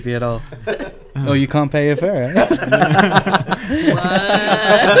 Nothing creepy at all. Oh, you can't pay your fare, eh?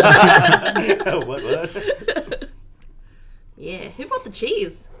 What? Yeah. Who brought the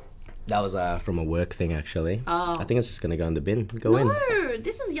cheese? That was from a work thing actually. Oh. I think it's just gonna go in the bin. Go in. No,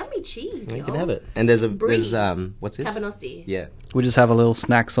 this is yummy cheese. You can have it. And there's what's this? Cabanossi. Yeah. We just have a little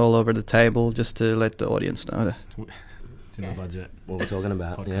snacks all over the table just to let the audience know that. It's in the budget. What we're talking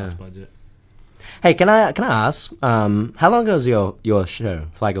about. Podcast Yeah. budget. Hey, can I ask? How long ago was your show,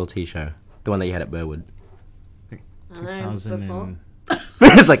 Flygirl Tee show, the one that you had at Burwood? I don't know, 2000 before. and-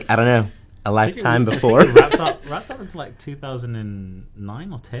 It's like, I don't know, a lifetime before. wrapped up into like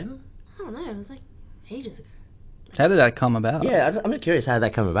 2009 or 10. I don't know. It was like ages ago. How did that come about? Yeah, I'm just curious how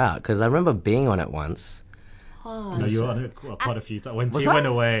that came about because I remember being on it once. Oh, No, you were on it quite a few times. When Was T I? went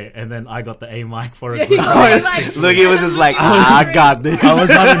away, and then I got the A mic for Yeah, it. you were like- Look, he was just like, I got this. I was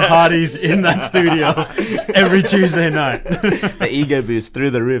having parties in that studio every Tuesday night. The ego boost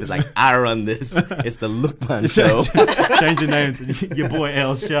through the roof. It's like, I run this. It's the Luqman show. Change your name to your boy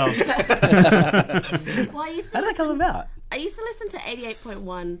L's show. Well, I used to How did that come about? I used to listen to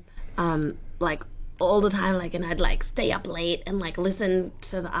 88.1, like all the time, like, and I'd like stay up late and like listen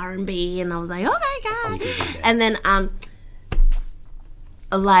to the R&B, and I was like, oh my god! And then,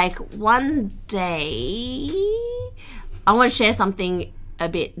 like one day, I want to share something a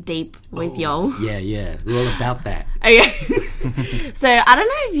bit deep with y'all. Yeah. We're all about that. Okay. So I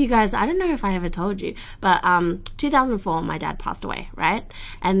don't know if I ever told you, but 2004 my dad passed away, right?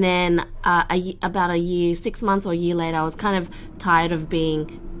 And then about a year, 6 months or a year later, I was kind of tired of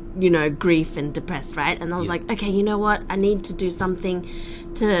being, grief and depressed, right? And I was like, okay, you know what? I need to do something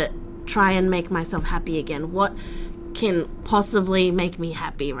to try and make myself happy again. What can possibly make me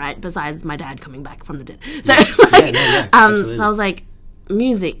happy, right? Besides my dad coming back from the dead. So so I was like,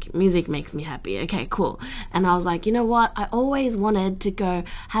 music makes me happy. Okay, cool. And I was like, you know what? I always wanted to go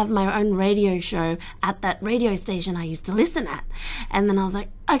have my own radio show at that radio station I used to listen at. And then I was like,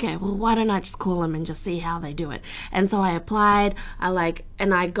 okay, well, why don't I just call them and just see how they do it? And so I applied.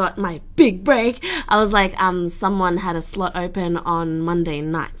 And I got my big break. I was like, someone had a slot open on Monday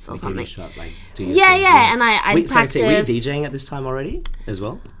nights or something. Yeah. And I practiced. Were you DJing at this time already as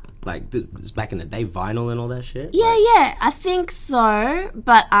well? Like, it's back in the day, vinyl and all that shit? Yeah, I think so.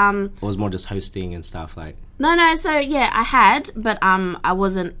 But Or it was more just hosting and stuff like... No, so yeah, I had, but I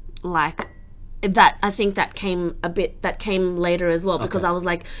wasn't like that. I think that came later as well, because I was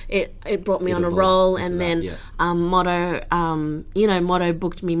like, it brought me on a roll, and then Motto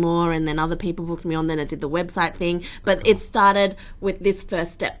booked me more, and then other people booked me on, then I did the website thing. But it started with this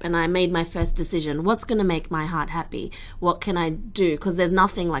first step, and I made my first decision. What's going to make my heart happy? What can I do? Because there's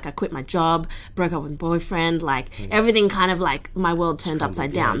nothing, like, I quit my job, broke up with my boyfriend, like everything kind of like my world turned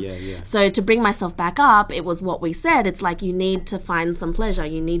upside down. So to bring myself back up, it was what we said. It's like, you need to find some pleasure.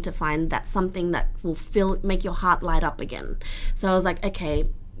 You need to find that something that will make your heart light up again. So I was like, okay,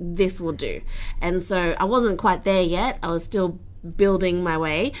 this will do. And so I wasn't quite there yet. I was still building my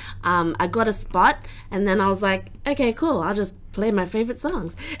way. I got a spot, and then I was like, okay, cool, I'll just play my favorite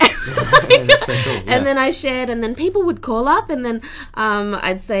songs. That's so cool. And then I shared, and then people would call up, and then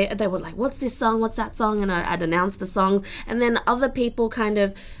I'd say, they were like, what's this song, what's that song? And I'd announce the songs, and then other people kind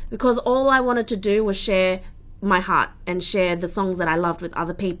of, because all I wanted to do was share my heart and share the songs that I loved with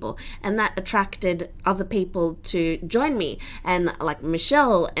other people, and that attracted other people to join me, and like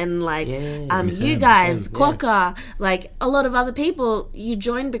Michelle and like you guys, Quokka, like a lot of other people. You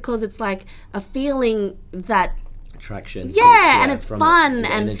join because it's like a feeling that attraction. Yeah, and it's from fun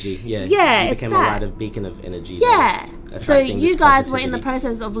the and energy. Yeah, yeah, you it's became a that. light of beacon of energy. Yeah. that's So attracting you this guys were in the positivity.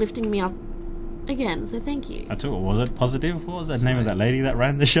 process of lifting me up again. So thank you. I took it. Was it positive? What was that name of that lady that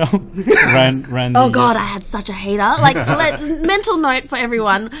ran the show? ran. Oh the, God, I had such a hater. Like, mental note for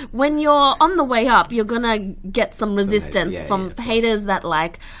everyone: when you're on the way up, you're gonna get some resistance yeah, from yeah. haters. That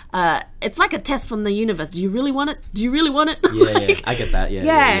like, it's like a test from the universe. Do you really want it? Do you really want it? Yeah, Like, yeah, I get that. Yeah,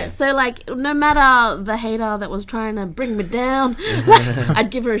 yeah. So like, no matter the hater that was trying to bring me down, I'd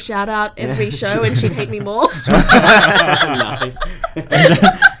give her a shout out every show, and she'd hate me more. Nice.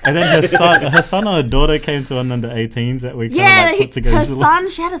 And then her son or her daughter came to an under 18s that we kind Yeah, of like put together. her son.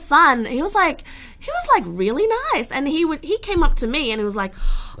 She had a son. He was like really nice, and he came up to me and he was like,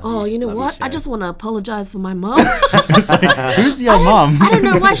 "Oh, you know love you, what? I Sharon. just want to apologize for my mom. Who's your mom? I don't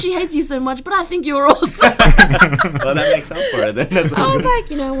know why she hates you so much, but I think you're awesome." Well, that makes up for it then. That's I all was good. like,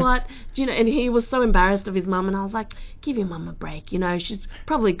 you know what? Do you know? And he was so embarrassed of his mum, and I was like, "Give your mum a break. You know, she's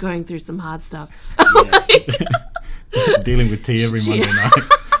probably going through some hard stuff." Dealing with tea every Monday night.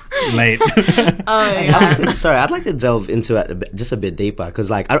 Late. Oh yeah. Sorry, I'd like to delve into it just a bit deeper because,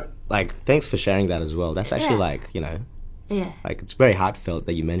 thanks for sharing that as well. That's actually Yeah. Yeah. like it's very heartfelt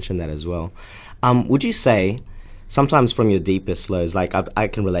that you mentioned that as well. Would you say sometimes from your deepest lows, like I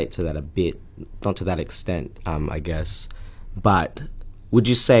can relate to that a bit, not to that extent, I guess, but would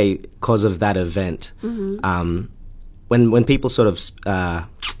you say because of that event, when people sort of,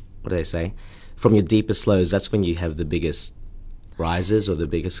 what do they say, from your deepest lows, that's when you have the biggest rises or the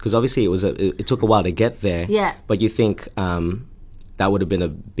biggest, because obviously it took a while to get there. Yeah. But you think that would have been a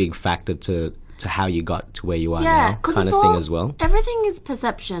big factor to how you got to where you are Yeah, now, because kind it's of all, thing as well. everything is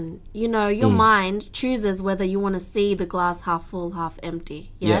perception. You know, your mind chooses whether you want to see the glass half full, half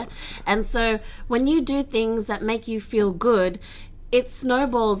empty. Yeah? Yeah. And so when you do things that make you feel good, it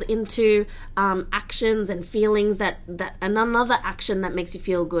snowballs into actions and feelings that and another action that makes you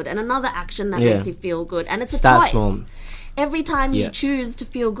feel good, and another action that Yeah. makes you feel good, and it's Start a choice. small. Every time you Yeah. choose to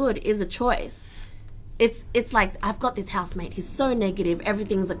feel good is a choice. It's like, I've got this housemate, he's so negative,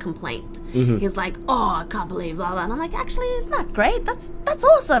 everything's a complaint. Mm-hmm. He's like, oh, I can't believe blah blah, and I'm like, actually, it's not great, that's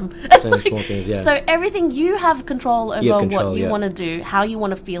awesome. Certain small things, yeah. So everything, you have control over You have control, what you yeah. want to do, how you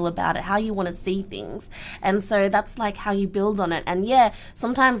want to feel about it, how you want to see things. And so that's like how you build on it. And yeah,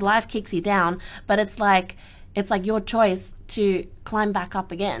 sometimes life kicks you down, but it's like your choice to climb back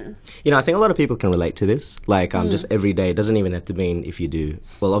up again. You know, I think a lot of people can relate to this. Like, just every day. It doesn't even have to mean if you do.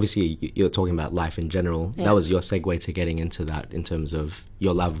 Well, obviously, you're talking about life in general. Yeah. That was your segue to getting into that in terms of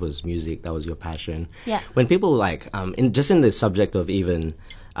your love was music. That was your passion. Yeah. When people, like, in the subject of even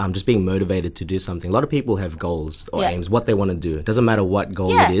just being motivated to do something, a lot of people have goals or Yeah. aims, what they want to do. It doesn't matter what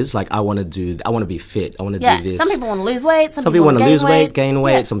goal Yeah. it is. Like, I want to be fit. I want to Yeah, do this. some people want to lose weight, some Some people people want to lose weight, weight, gain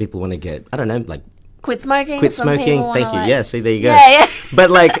weight. Yeah. Some people want to get, I don't know, like, Quit smoking. quit some smoking. people wanna, Thank you. like- Yeah, see, there you go. Yeah, yeah.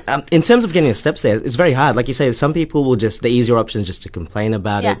 But like, in terms of getting your steps there, it's very hard. Like you say, some people will just, the easier option is just to complain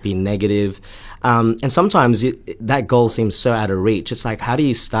about Yeah. it, be negative. And sometimes that goal seems so out of reach. It's like, how do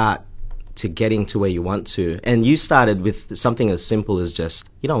you start to getting to where you want to? And you started with something as simple as just,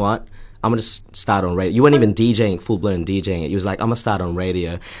 you know what? I'm going to start on radio. You weren't even DJing, full-blown DJing it. You was like, I'm going to start on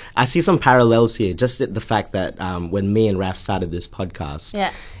radio. I see some parallels here. Just the fact that when me and Raf started this podcast,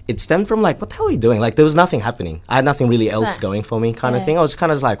 Yeah. it stemmed from like, what the hell are you doing? Like, there was nothing happening. I had nothing really else Yeah. going for me kind of Yeah. thing. I was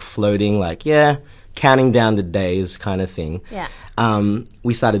kind of like floating, like, yeah, counting down the days kind of thing. Yeah.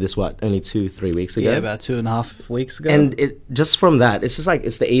 We started this, only 2-3 weeks ago? Yeah, about 2.5 weeks ago. And it just from that, it's just like,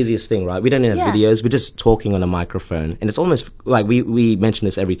 it's the easiest thing, right? We don't even have Yeah. videos. We're just talking on a microphone. And it's almost like we mention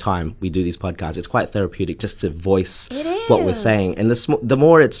this every time we do these podcasts. It's quite therapeutic just to voice It what we're is. saying. And the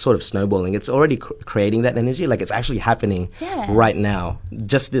more it's sort of snowballing, it's already creating that energy. Like, it's actually happening Yeah. right now.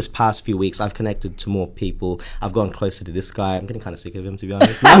 Just this past few weeks, I've connected to more people. I've gone closer to this guy. I'm getting kind of sick of him, to be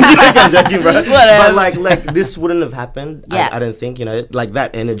honest. No, I'm joking, bro. Whatever. But like this wouldn't have happened. Yeah. I don't think, like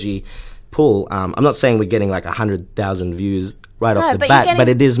that energy pull. I'm not saying we're getting like 100,000 views right No, off the but you're bat, getting- but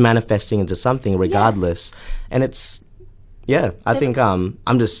it is manifesting into something regardless. And it's, I think I'm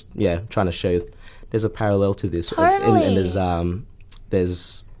just, trying to show there's a parallel to this. Totally. And there's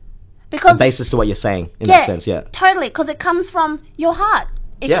a Because basis to what you're saying in that sense, yeah. Totally, because it comes from your heart.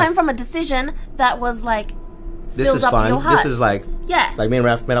 It Yeah. came from a decision that was like This filled is up fun. your heart. This is like, Yeah. like me and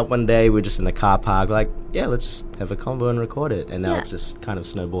Ralph met up one day. We're just in the car park. We're like, yeah, let's just have a convo and record it. And now Yeah. it's just kind of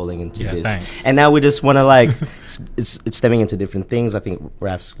snowballing into Yeah, this. thanks. And now we just want to like, it's stemming into different things. I think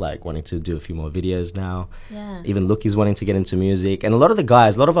Ralph's like wanting to do a few more videos now. Yeah. Even Luqy's wanting to get into music. And a lot of the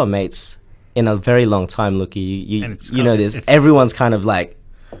guys, a lot of our mates, in a very long time, Luqy, And it's you know kind of- this. it's- Everyone's kind of like,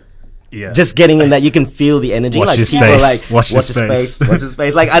 Yeah. just getting in that, you can feel the energy. Watch like your people are space. like, Watch your watch your space." space. Watch your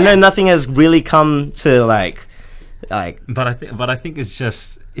space. Like, I know nothing has really come to like Like, But I think it's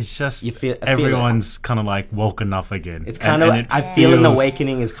just You feel- I feel everyone's kind of like woken up again. it's kind of And like, it I feel an feels-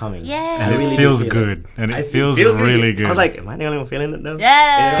 awakening is coming. Yeah. and I it really do feels feel it. good, and I it feel- feels really good. I was like, am I the only one feeling it though?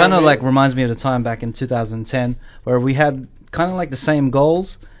 Yeah. Kind of like reminds me of the time back in 2010 where we had kind of like the same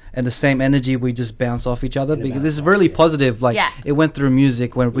goals and the same energy. We just bounce off each other because this is really positive. Like Yeah. it went through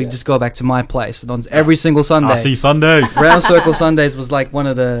music when we just go back to my place and on every single Sunday. I see Sundays. Round Circle Sundays was like one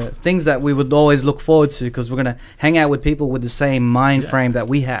of the things that we would always look forward to because we're gonna hang out with people with the same mind frame that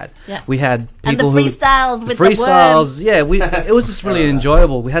we had. Yeah. We had And the people who freestyles with the freestyles. words. Yeah, it was just really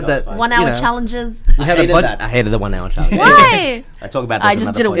enjoyable. We had that fun. 1 hour you know, challenges. We I had a hated bunch. that. I hated the 1 hour challenge. Why? I talk about. I This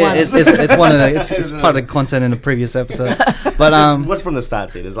just another did it podcast. once. It's one of the it's part of the content in the previous episode. But Just watch from the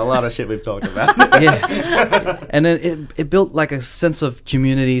start. See, there's a lot of shit we've talked about. yeah, and then it built like a sense of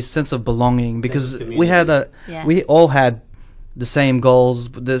community, sense of belonging because of we had Yeah. we all had the same goals,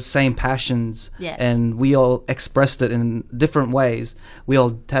 the same passions, Yeah. and we all expressed it in different ways. We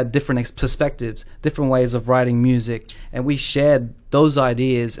all had different perspectives, different ways of writing music, and we shared those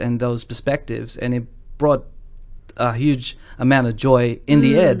ideas and those perspectives, and it brought a huge amount of joy in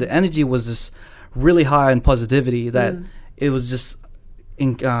the air. The energy was just really high in positivity that it was just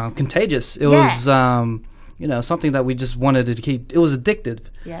contagious. It was something that we just wanted to keep. It was addictive.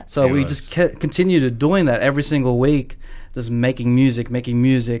 Yeah. So It we was. just continued doing that every single week, just making music,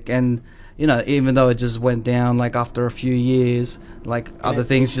 and even though it just went down like after a few years, like other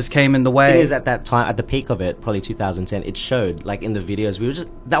things just came in the Thing way. is, at that time, at the peak of it, probably 2010, it showed like in the videos. We were just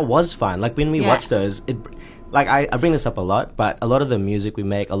that was fun. Like when we Yeah. watched those, I bring this up a lot, but a lot of the music we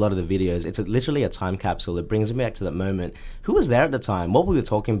make, a lot of the videos, it's literally a time capsule. It brings me back to that moment. Who was there at the time? What we were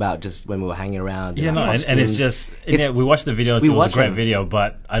talking about just when we were hanging around. in Yeah, our no, and it's costumes. just It's- we watched the videos. we It was a watch great them. video,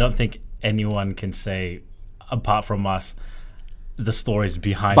 but I don't think anyone can say, apart from us, the stories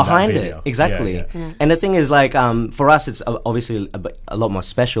behind that behind video. it exactly. Yeah, yeah. And the thing is, like, for us, it's obviously a lot more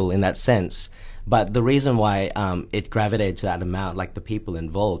special in that sense. But the reason why it gravitated to that amount, like the people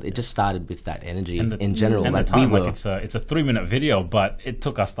involved, it just started with that energy in general. And Like the time, we like were. it's a 3-minute video, but it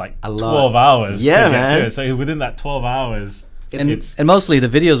took us like A lot. 12 hours. Yeah, to get man. through it. So within that 12 hours, it's And mostly the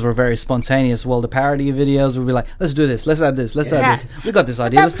videos were very spontaneous. Well, the parody videos would be like, let's do this, let's add this, let's add this. We got this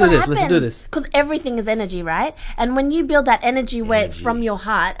idea, let's do this, let's do this. Because everything is energy, right? And when you build that energy where it's from your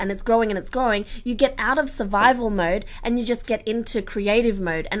heart and it's growing, you get out of survival mode and you just get into creative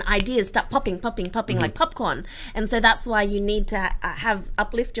mode, and ideas start popping like popcorn. And so that's why you need to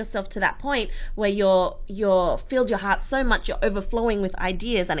uplift yourself to that point where you're filled your heart so much, you're overflowing with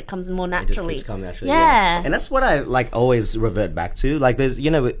ideas, and it comes more It just naturally. keeps coming naturally. Yeah. And that's what I like always revert back to. Like there's,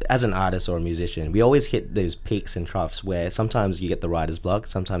 as an artist or a musician, we always hit those peaks and troughs where sometimes you get the writer's block.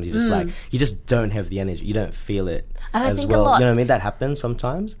 Sometimes you just you just don't have the energy. You don't feel it And I as think a well. lot- You know what I mean? That happens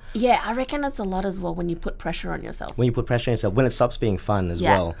sometimes Yeah, I reckon it's a lot as well when you put pressure on yourself. when you put pressure on yourself, when it stops being fun as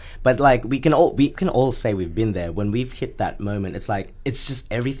Yeah. well. But like we can all say we've been there. When we've hit that moment, it's like it's just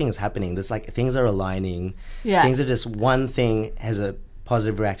everything is happening. There's like things are aligning. Yeah. Things are just one thing has a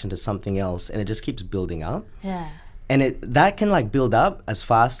positive reaction to something else, and it just keeps building up. Yeah. And that can like build up as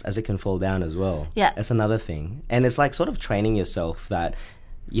fast as it can fall down as well. Yeah. That's another thing. And it's like sort of training yourself that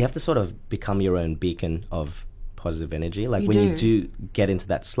you have to sort of become your own beacon of positive energy. Like You when you do. do get into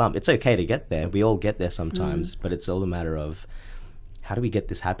that slump, it's okay to get there. We all get there sometimes, but it's all a matter of how do we get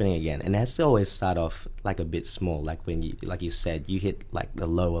this happening again? And it has to always start off like a bit small. Like when you, like you said, you hit like the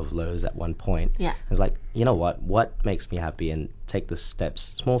low of lows at one point. Yeah. It's like, you know what makes me happy, and take the steps,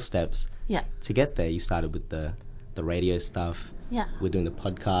 small steps Yeah. to get there. You started with the radio stuff. Yeah. We're doing the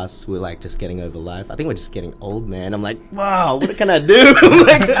podcasts. We're like just getting over life. I think we're just getting old, man. I'm like, wow, what can I do?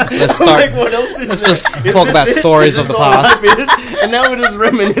 Let's start. Like, what else is Let's there? just Is talk this about it? stories Is of this the all past. life? And now we're just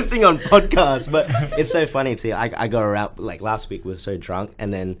reminiscing on podcasts. But it's so funny too. I go around like last week. We were so drunk,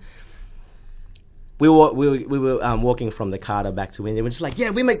 and then we were walking from the Carter back to India. We're just like,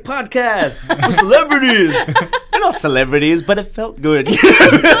 yeah, we make podcasts. We're celebrities. We're not celebrities, but it felt good.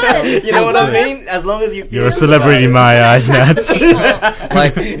 You know what I mean? As long as you feel you're a good celebrity in about my eyes, Nats.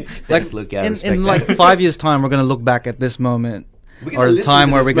 Like Thanks, Luke. Yeah, I respect in that. like 5 years' time, we're gonna look back at this moment, We're or gonna the listen time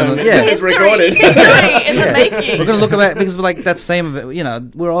to where this we're gonna moment. yeah. It's recorded. History in the making. We're gonna look at because like that same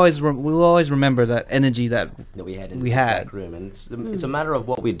we'll always remember that energy that that we had in we this had. exact room, and it's a matter of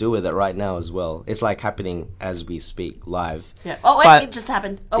what we do with it right now as well. It's like happening as we speak live. Yeah. Oh wait, But- it just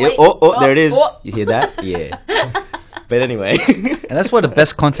happened. Oh Yeah, wait. there it is. Oh. You hear that? Yeah. But anyway, And that's where the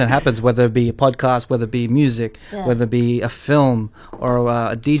best content happens, whether it be a podcast, whether it be music, Yeah. whether it be a film or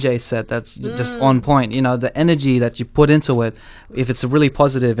a DJ set that's just on point. The energy that you put into it, if it's really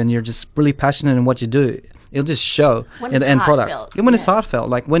positive and you're just really passionate in what you do, it'll just show When in the it's end product. heartfelt, And when it's yeah. heartfelt,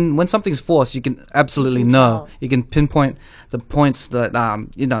 like when something's forced, you can absolutely You can know. tell. You can pinpoint the points that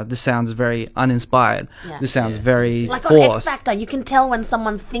this sounds very uninspired. Yeah. This sounds very Like on X forced. Factor, you can tell when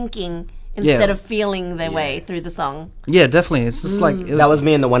someone's thinking instead of feeling their way through the song. Yeah, definitely. It's just like That was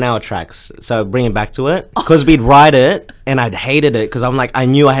me in the 1 hour tracks. So bring it back to it. Because we'd write it and I'd hated it because I'm like, I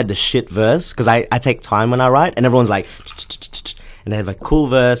knew I had the shit verse because I take time when I write and everyone's like, and they have a cool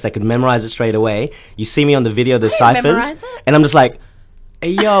verse. They could memorize it straight away. You see me on the video, the ciphers, memorize it? and I'm just like,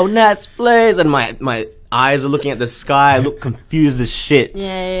 hey, yo, Nats, please. And my eyes are looking at the sky. I look confused as shit.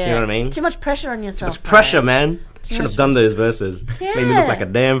 Yeah. You know what I mean? Too much pressure on yourself. Much pressure, Brian. man. Should have done those verses. Made me look like a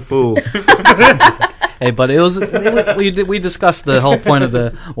damn fool. Hey, but we discussed the whole point of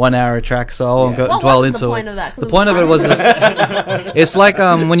the 1 hour track, so I won't What dwell was into the point it. of that? 'Cause The point of it was, it's like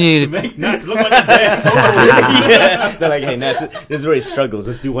when you Nuts, look like a damn fool. Yeah. They're like, hey, Nats, this is where he struggles.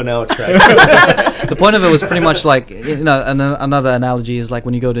 Let's do 1 hour tracks. the point of it was pretty much like another analogy is like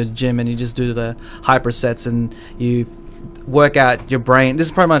when you go to the gym and you just do the hypersets and you work out your brain. This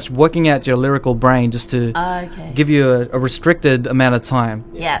is pretty much working out your lyrical brain just to Okay. give you a restricted amount of time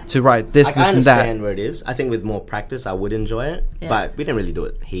Yeah. to write this, Like, this, I and that. understand where it is. I think with more practice, I would enjoy it. Yeah. But we didn't really do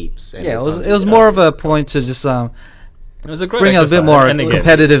it heaps. And Yeah, it was sometimes, more of a point to just It was a great bring a bit exercise. more And again,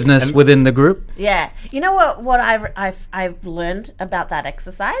 competitiveness within the group. Yeah, you know what I've learned about that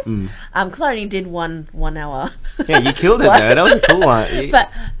exercise, because I only did one hour. Yeah, you killed it, What? though. That was a cool one. But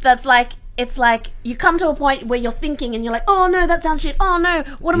that's like, it's like you come to a point where you're thinking and you're like, oh no, that sounds shit. Oh no,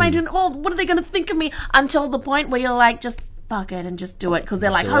 what am I doing? Oh, what are they going to think of me? Until the point where you're like, just fuck it and just do it, because they're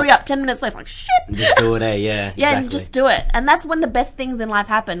like, do hurry it. up, 10 minutes left. Like, shit. Just do it, eh? Yeah. Yeah, and exactly. you just do it. And that's when the best things in life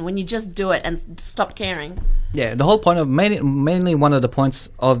happen, when you just do it and stop caring. Yeah, the whole point of mainly one of the points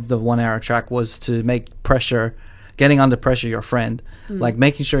of the 1 hour track was to make getting under pressure your friend, like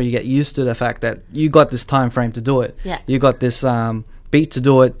making sure you get used to the fact that you got this time frame to do it. Yeah. You got this beat to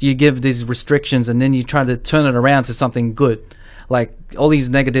do it. You give these restrictions, and then you try to turn it around to something good, like all these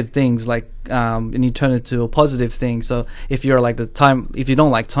negative things, like and you turn it to a positive thing. So if you're like if you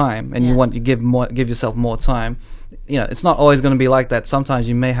don't like time and you want to give yourself more time, it's not always going to be like that. Sometimes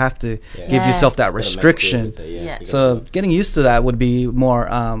you may have to give Yeah. yourself that Gotta make do restriction. with it, Yeah. You So gotta getting used to that would be more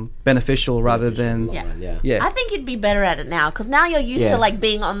beneficial rather than go. Yeah. yeah. I think you'd be better at it now, because now you're used Yeah. to like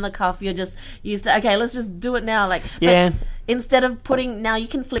being on the cuff. You're just used to, okay, let's just do it now. Like, but Yeah. instead of now you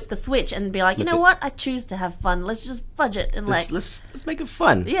can flip the switch and be like, you know what? I choose to have fun. Let's just fudge it and like, Let's make it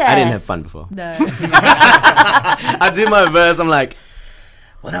fun. Yeah. I didn't have fun before. no. I do my verse. I'm like,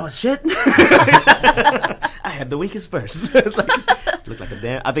 well, that was shit. I had the weakest verse. It's like, looked like a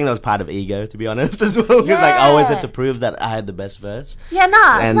damn. I think that was part of ego, to be honest, as well. Because like I always had to prove that I had the best verse. Yeah,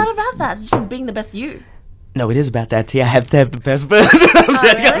 nah, it's And- not about that. It's just being the best you. No, it is about that. T. I have to have the best verse.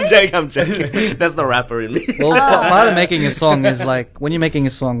 I'm joking. That's the rapper in me. Well, part of making a song is like when you're making a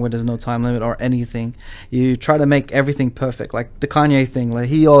song where there's no time limit or anything, you try to make everything perfect. Like the Kanye thing, like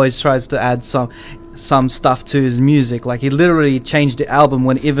he always tries to add some stuff to his music. Like he literally changed the album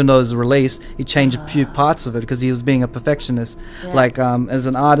even though it was released, he changed a few parts of it because he was being a perfectionist. Yeah. Like as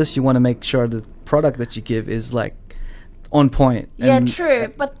an artist, you want to make sure the product that you give is like on point. Yeah, And-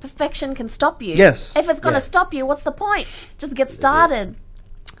 true. But perfection can stop you. Yes. If it's going to Yeah. stop you, what's the point? Just get started.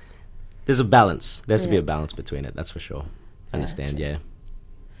 There's a balance. There's to be Yeah. a balance between it. That's for sure. Understand? Yeah.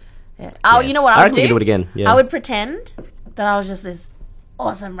 Yeah. Oh, Yeah. you know what I I would reckon we do? do it again, yeah. I would pretend that I was just this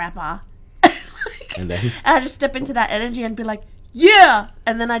awesome rapper. And then And I just step into that energy and be like, yeah!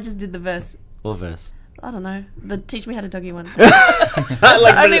 And then I just did the verse. what verse? I don't know. The Teach Me How to Doggy one.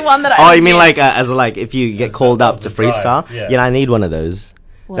 Like, only one that I Oh, ever you mean did. like if you get called up to freestyle? Yeah. I need one of those.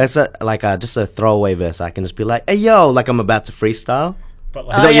 What? That's just a throwaway verse. I can just be like, "Hey yo," like I'm about to freestyle. But Is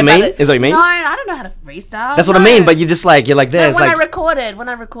like, that what you but mean? it- Is that what you mean? No, I don't know how to freestyle. That's what I mean. But you're like there. No, It's when like, I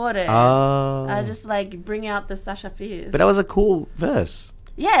recorded, oh, I just like bring out the Sasha Fierce. but that was a cool verse.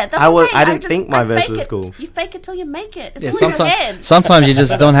 Yeah, that's I what was- I'm saying. I didn't think my verse fake was it. cool. You fake it till you make it. It's Yeah, all in your head. sometimes you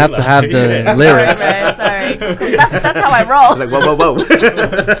just don't have to have the Sorry, lyrics. bro, sorry. 'Cause that's how I roll. Like whoa.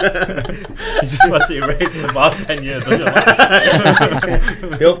 you just want to erase the past 10 years of your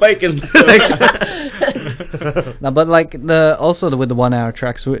life. Still faking. No, but like with the 1 hour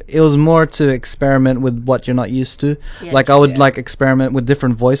tracks, it was more to experiment with what you're not used to. Yeah. Like I would like experiment with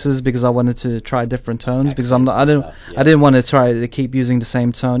different voices because I wanted to try different tones because I didn't want to try to keep using the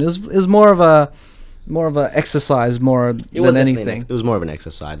same tone. It was more of a exercise more than definitely anything. It was more of an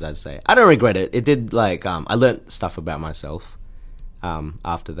exercise, I'd say. I don't regret it. It did like I learned stuff about myself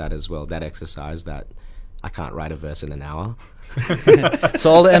after that as well. That exercise that I can't write a verse in an hour. So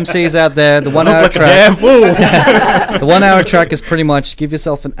all the MCs out there, the 1 hour Like a track, damn fool. the 1 hour track is pretty much give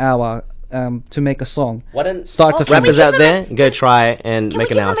yourself an hour. to make a song. Why don't Start to can we rappers give out them there go try and Can make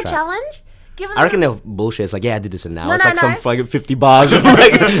we an give hour them a track? challenge? Give them I reckon they'll bullshit. It's like, yeah, I did this in an hour. No, It's no, like some no. fucking 50 bars of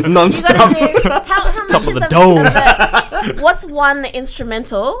like non-stop. You gotta do how much Top is of the a dome. verse? What's one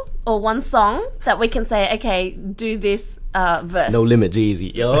instrumental or one song that we can say, okay, do this verse? No limit,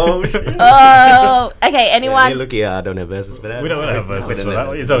 Jeezy. Yo, shit. Oh, okay. Anyone? Hey, look here, I don't have verses for that. We don't have verses We don't for have that.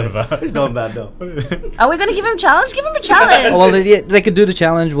 What are you verses talking for that. about? It's not bad though. Are we gonna give him a challenge? Give him a challenge. Well, they could do the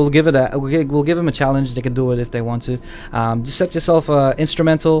challenge. We'll give we'll give them a challenge. They can do it if they want to. Just set yourself a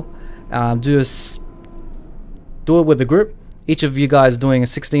instrumental. Do it with the group. Each of you guys doing a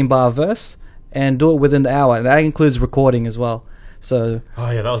 16-bar verse, and do it within the hour. And that includes recording as well. So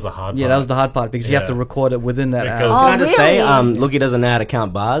Oh yeah, that was the hard part. yeah, that was the hard part because you have to Yeah. record it within that Because- hour. Can I just say, really? Lucky doesn't know how to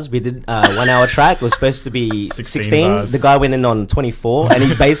count bars. We did 1 hour track. It was supposed to be 16. bars. The guy went in on 24, and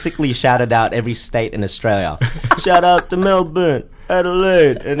he basically shouted out every state in Australia. Shout out to Melbourne,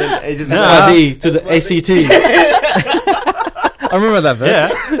 Adelaide, and then he just SYD to the ACT. I remember that verse. Yeah,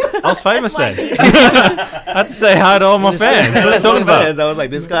 I was famous then. I had to say hi to all my fans. What are you talking about? I was like,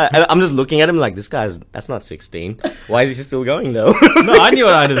 this guy. I'm just looking at him like, this guy's. That's not 16. Why is he still going though? No, I knew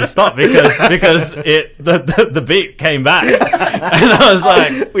I didn't stop because the beat came back, and I was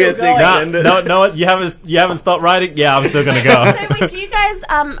like, We had to extend it. no, you haven't stopped writing. Yeah, I'm still gonna go. So wait, do you guys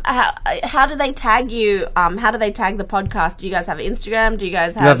how do they tag you? How do they tag the podcast? Do you guys have Instagram? Do you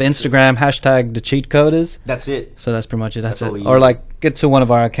guys We have have? Instagram hashtag the cheat coders. That's it. So that's pretty much it. That's all it. we Or use. like get to one of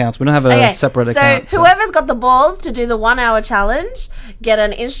our accounts. We don't have a Okay, separate so account. whoever's got the balls to do the 1 hour challenge, get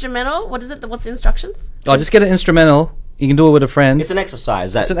an instrumental. What is it? What's the instructions? Oh, just get an instrumental. You can do it with a friend. It's an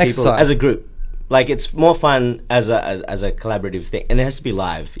exercise that It's an people, exercise. as a group, like it's more fun as a collaborative thing, and it has to be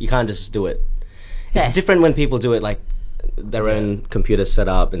live. You can't just do it. It's Yeah. different when people do it like their own computer set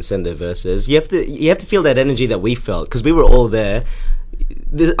up and send their verses. You have to feel that energy that we felt because we were all there.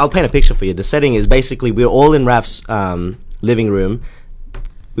 I'll paint a picture for you. The setting is basically we're all in Raf's living room.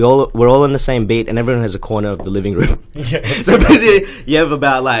 We're all on the same beat, and everyone has a corner of the living room. So basically, you have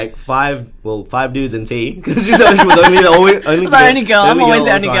about like five dudes and T because she was only the only girl. I'm always the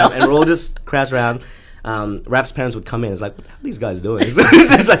all only time, girl. and we're all just crouched around. Raf's parents would come in. It's like, what the hell are these guys doing?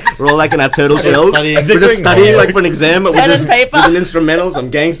 It's like we're all like in our turtle shells. studying. We're just studying like for an exam, but Pen we're and just paper. with an instrumental, some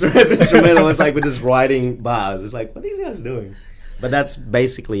gangster as instrumental. It's like we're just writing bars. It's like, what are these guys doing? But that's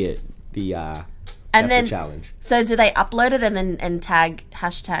basically it. And That's then the challenge. So do they upload it and then tag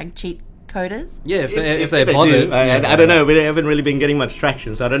hashtag cheat coders? yeah, if they do. bother. I don't know. We haven't really been getting much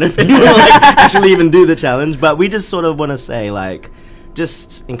traction, so I don't know if anyone will like, actually even do the challenge. But we just sort of want to say, like,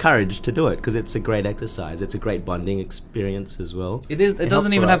 just encourage to do it because it's a great exercise. It's a great bonding experience as well. It is. It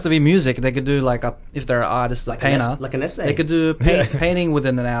doesn't helped even for have us. to be music. They could do like if they're an artist, a painter, like an essay. They could do painting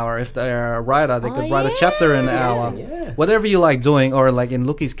within an hour. If they're a writer, they could write a yeah. chapter in an hour. yeah. Whatever you like doing, or like in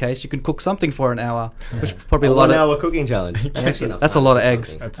Lookie's case, you could cook something for an hour, which probably a lot 1 of. hour cooking challenge. That's actually enough That's a time lot to of do eggs.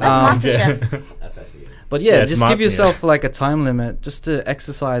 something. That's MasterChef. That's actually it. But yeah, Yeah, it's just mar- give yourself like a time limit, just to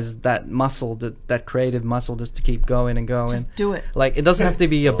exercise that muscle, that creative muscle, just to keep going and going. Just do it. Like it doesn't have to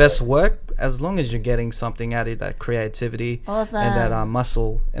be your best work, as long as you're getting something out of that creativity Awesome. and that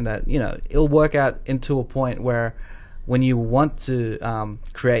muscle, and that it'll work out into a point where when you want to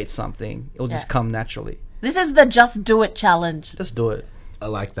create something, it'll just Yeah. come naturally. This is the Just Do It challenge. Just do it. I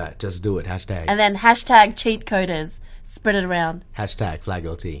like that. Just do it. Hashtag. And then hashtag cheat coders. Spread it around. Hashtag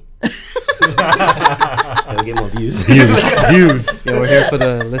Flygirl Tee. It'll get more views. Views. Yeah, we're here for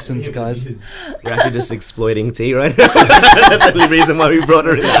the listens, guys. We're actually just exploiting T right now. That's the only reason why we brought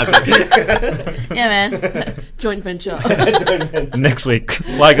her in. Yeah, man. Joint venture. Next week,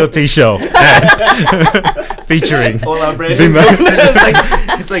 Flygirl Tee show and featuring All our brand Bimbo.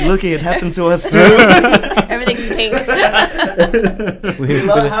 it's like, look, it happened to us too. Everything's pink.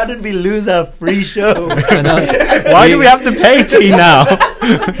 How did we lose our free show? I know. Why do we have to pay T now?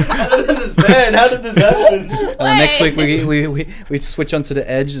 I don't understand. How did this happen? And then next week we switch onto the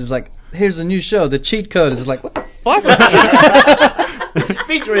Edge. It's like, here's a new show, the cheat code. It's like, what the fuck?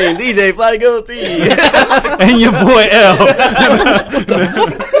 Featuring DJ Flygirl Tee. And your boy L.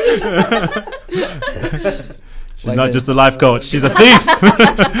 She's Like not that. just a life coach; she's a thief.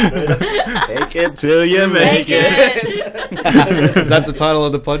 Make it till you make it. Is that the title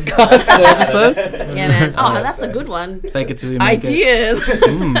of the podcast, the episode? Yeah, man. Oh, that's a good one. Fake it till you make it. Ideas.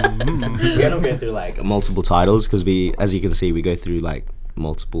 We don't go through like multiple titles because we, as you can see, we go through like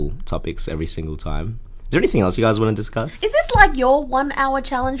multiple topics every single time. Is there anything else you guys want to discuss? Is this like your 1 hour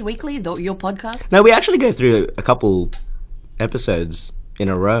challenge weekly, your podcast? No, we actually go through a couple episodes in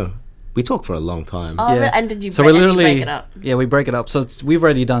a row. We talk for a long time. Oh, Yeah. and did you So break, we and you literally, break it up? yeah, we break it up. So we've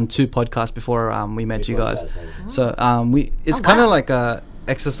already done 2 podcasts before we met you guys. So it's Oh, kind of wow. like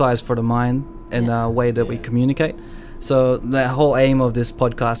exercise for the mind and the way that we communicate. So the whole aim of this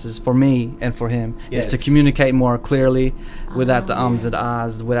podcast is for me and for him is to communicate more clearly without the ums and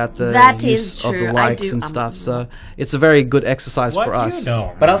ahs, without the That use is of the true. likes and stuff. So it's a very good exercise for us.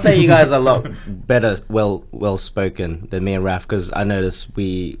 But I'll say you guys are a lot better, well spoken than me and Raf, because I noticed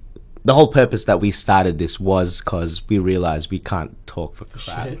the whole purpose that we started this was because we realized we can't talk for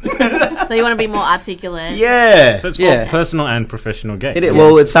crap. So you want to be more articulate? Yeah. So it's for personal and professional gain.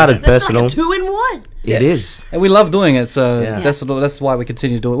 Well, it started That's personal. like a 2-in-1. It is. And we love doing it, so Yeah. that's why we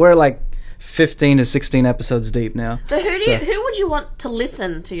continue to do it. We're like 15 to 16 episodes deep now. So who would you want to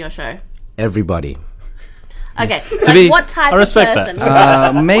listen to your show? Everybody. Okay, be- what type I respect of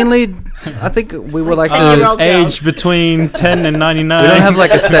person? Mainly, I think we would like to. 10-year-old girls. Age between 10 and 99. We don't have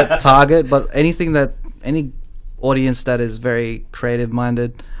like a set target, but any audience that is very creative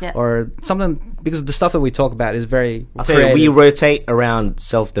minded Yeah. or something, because the stuff that we talk about is very I'll tell you, creative. we rotate around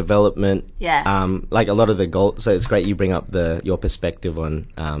self-development. Yeah. Like a lot of the goals. So it's great you bring up your perspective on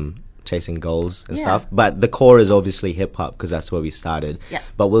chasing goals and Yeah. stuff. But the core is obviously hip hop because that's where we started. Yeah.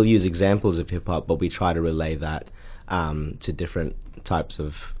 But we'll use examples of hip hop, but we try to relay that to different types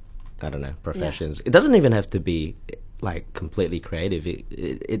of, I don't know, professions. It doesn't even have to be like completely creative.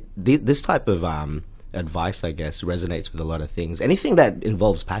 This type of advice, I guess, resonates with a lot of things. Anything that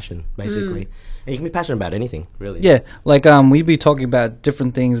involves passion, basically. And you can be passionate about anything, really. Yeah, like we'd be talking about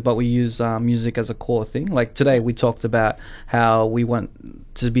different things, but we use music as a core thing. Like today, we talked about how we want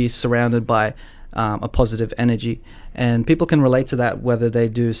to be surrounded by a positive energy, and people can relate to that whether they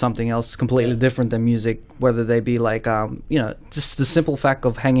do something else completely different than music, whether they be like just the simple fact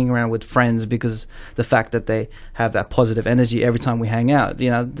of hanging around with friends, because the fact that they have that positive energy every time we hang out,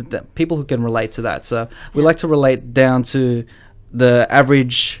 people who can relate to that. So we like to relate down to the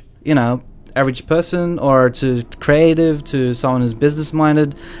average person, or to creative, to someone who's business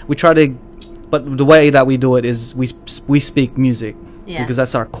minded. We try to, but the way that we do it is we speak music, because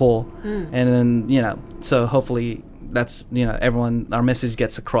that's our core. And then so hopefully that's everyone, our message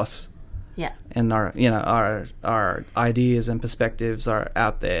gets across, and our ideas and perspectives are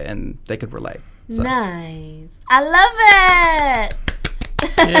out there and they could relate. So. Nice. I love it.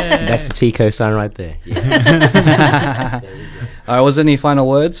 That's the Tico sign right there. Yeah. All right, was there any final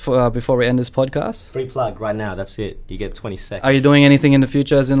words for before we end this podcast? Free plug right now. That's it. You get 20 seconds. Are you doing anything in the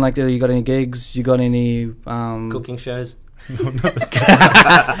future? As in, like, you got any gigs? You got any Cooking shows?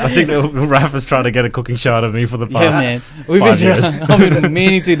 I think that Raf is trying to get a cooking show out of me for the past man. 5 years. I've been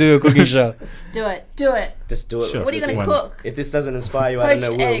meaning to do a cooking show. Do it. Do it. Just do it. Sure. What are you going to When- cook? If this doesn't inspire you, I don't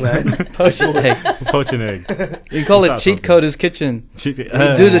know Poached will, egg. man. Poached egg. Poach an egg. You call it Start cheat something. coder's kitchen. Cheap- You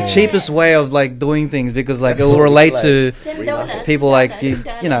do the cheapest way of like doing things, because like it will relate to people like you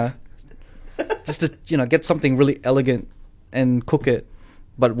know, just to get something really elegant and cook it,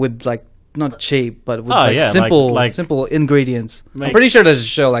 but with like not cheap, but with simple ingredients. I'm Make- pretty sure there's a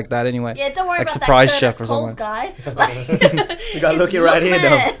show like that anyway. Yeah, don't worry like about Surprise that Chef Curtis or Coles something. guy. Like, You gotta look it right here,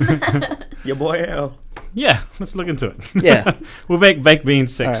 Luqman. Your boy Al. Yeah, let's look into it. Yeah. We'll make baked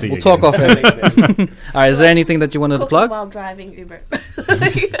beans All right, sexy. we'll again. talk off air. All right, is there anything that you wanted to Cooking plug? while driving Uber.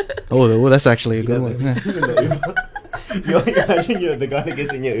 Oh, that's actually a good one. Imagine you're the guy that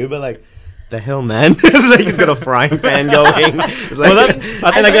gets in your Uber like, the hell, man? It's like he's got a frying pan going. It's like, Well,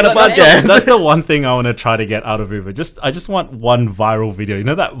 and I got a podcast. That's the one thing I want to try to get out of Uber. I just want one viral video. You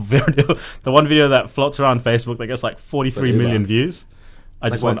know that video, the one video that floats around Facebook that gets like 43 million views. I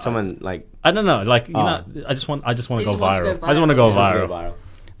Like just when want someone like I don't know, like you Oh. know, I just want to go He just wants to viral. go I just want to go viral. viral.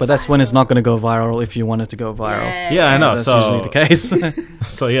 But that's when it's not going to go viral if you want it to go viral. Yeah, I know. That's So usually the case.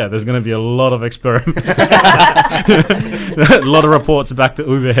 So yeah, there's going to be a lot of experiments, a lot of reports back to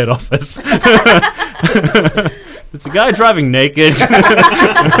Uber head office. It's a guy driving naked.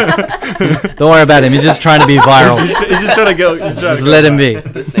 Don't worry about him. He's just trying to be viral. He's just trying to go. Just let him be.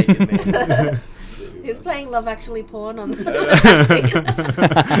 He's playing Love Actually porn on the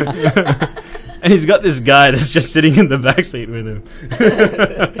And he's got this guy that's just sitting in the backseat with him.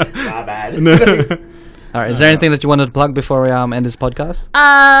 my bad. All right. Is there anything that you wanted to plug before we end this podcast?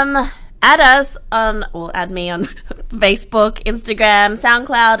 Add us on, add me on Facebook, Instagram,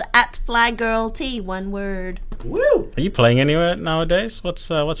 SoundCloud at Flygirl Tee, one word. Woo! Are you playing anywhere nowadays? What's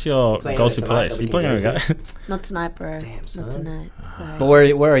your Playing go-to tonight place? that Are we you playing can go anywhere? Not tonight, bro. Damn, son. Not tonight. Sorry. But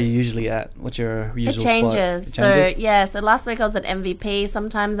where are you usually at? What's your usual It changes. spot? It changes? So last week I was at MVP.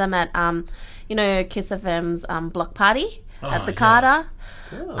 Sometimes I'm at Kiss FM's block party at the yeah. Carter.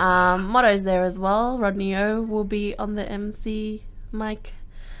 Motto's there as well. Rodney O will be on the MC mic.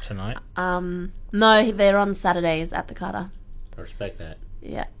 Tonight. No, they're on Saturdays at the Carter. I respect that.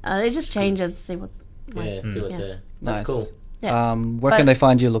 Yeah, it just changes. See what's Yeah, see what's Yeah. there. That's Nice. cool. Yeah. Where But- can they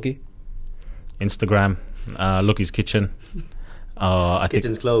find you, Luqy? Instagram, Lookie's Kitchen. I think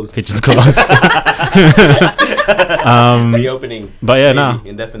Kitchen's closed. Kitchen's closed. Reopening. But yeah, maybe, no,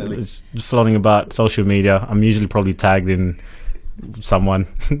 indefinitely. it's floating about social media. I'm usually probably tagged in someone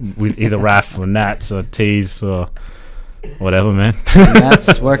with either Raf or Nats or Tees or whatever, man.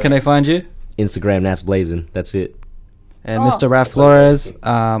 Nats, where can they find you? Instagram, Nats Blazing. That's it. And Oh. Mr. Raf Flores,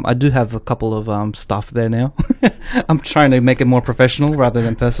 I do have a couple of stuff there now. I'm trying to make it more professional rather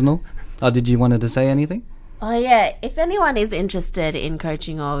than personal. Did you wanted to say anything? Oh yeah, if anyone is interested in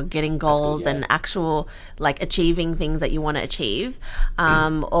coaching or getting goals and actual like achieving things that you want to achieve,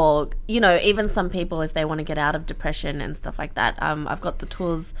 or even some people if they want to get out of depression and stuff like that, I've got the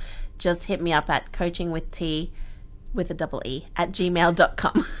tools. Just hit me up at coachingwitht with a double E at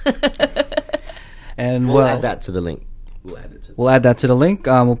gmail.com. And We'll well, add that to the link. We'll add that to the link.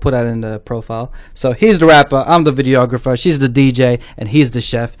 We'll put that in the profile. So he's the rapper, I'm the videographer, she's the DJ, and he's the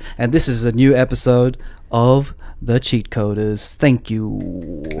chef. And this is a new episode of The Cheat Coders. Thank you.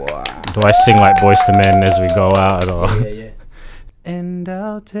 Do I sing like Boyz II Men as we go out? Or? Yeah. And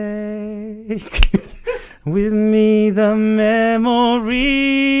I'll take with me the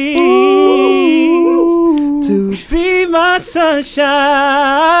memory to be my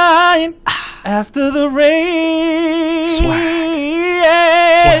sunshine after the rain.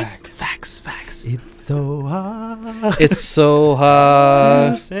 Swag. Facts. It's so hard. It's so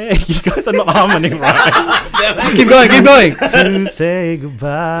hard. to say. You guys are not harmony right. Keep going. To say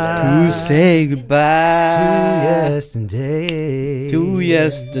goodbye. To say goodbye yesterday. to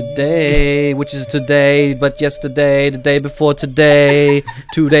yesterday, which is today, but yesterday, the day before today,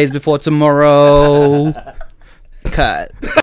 2 days before tomorrow. Cut.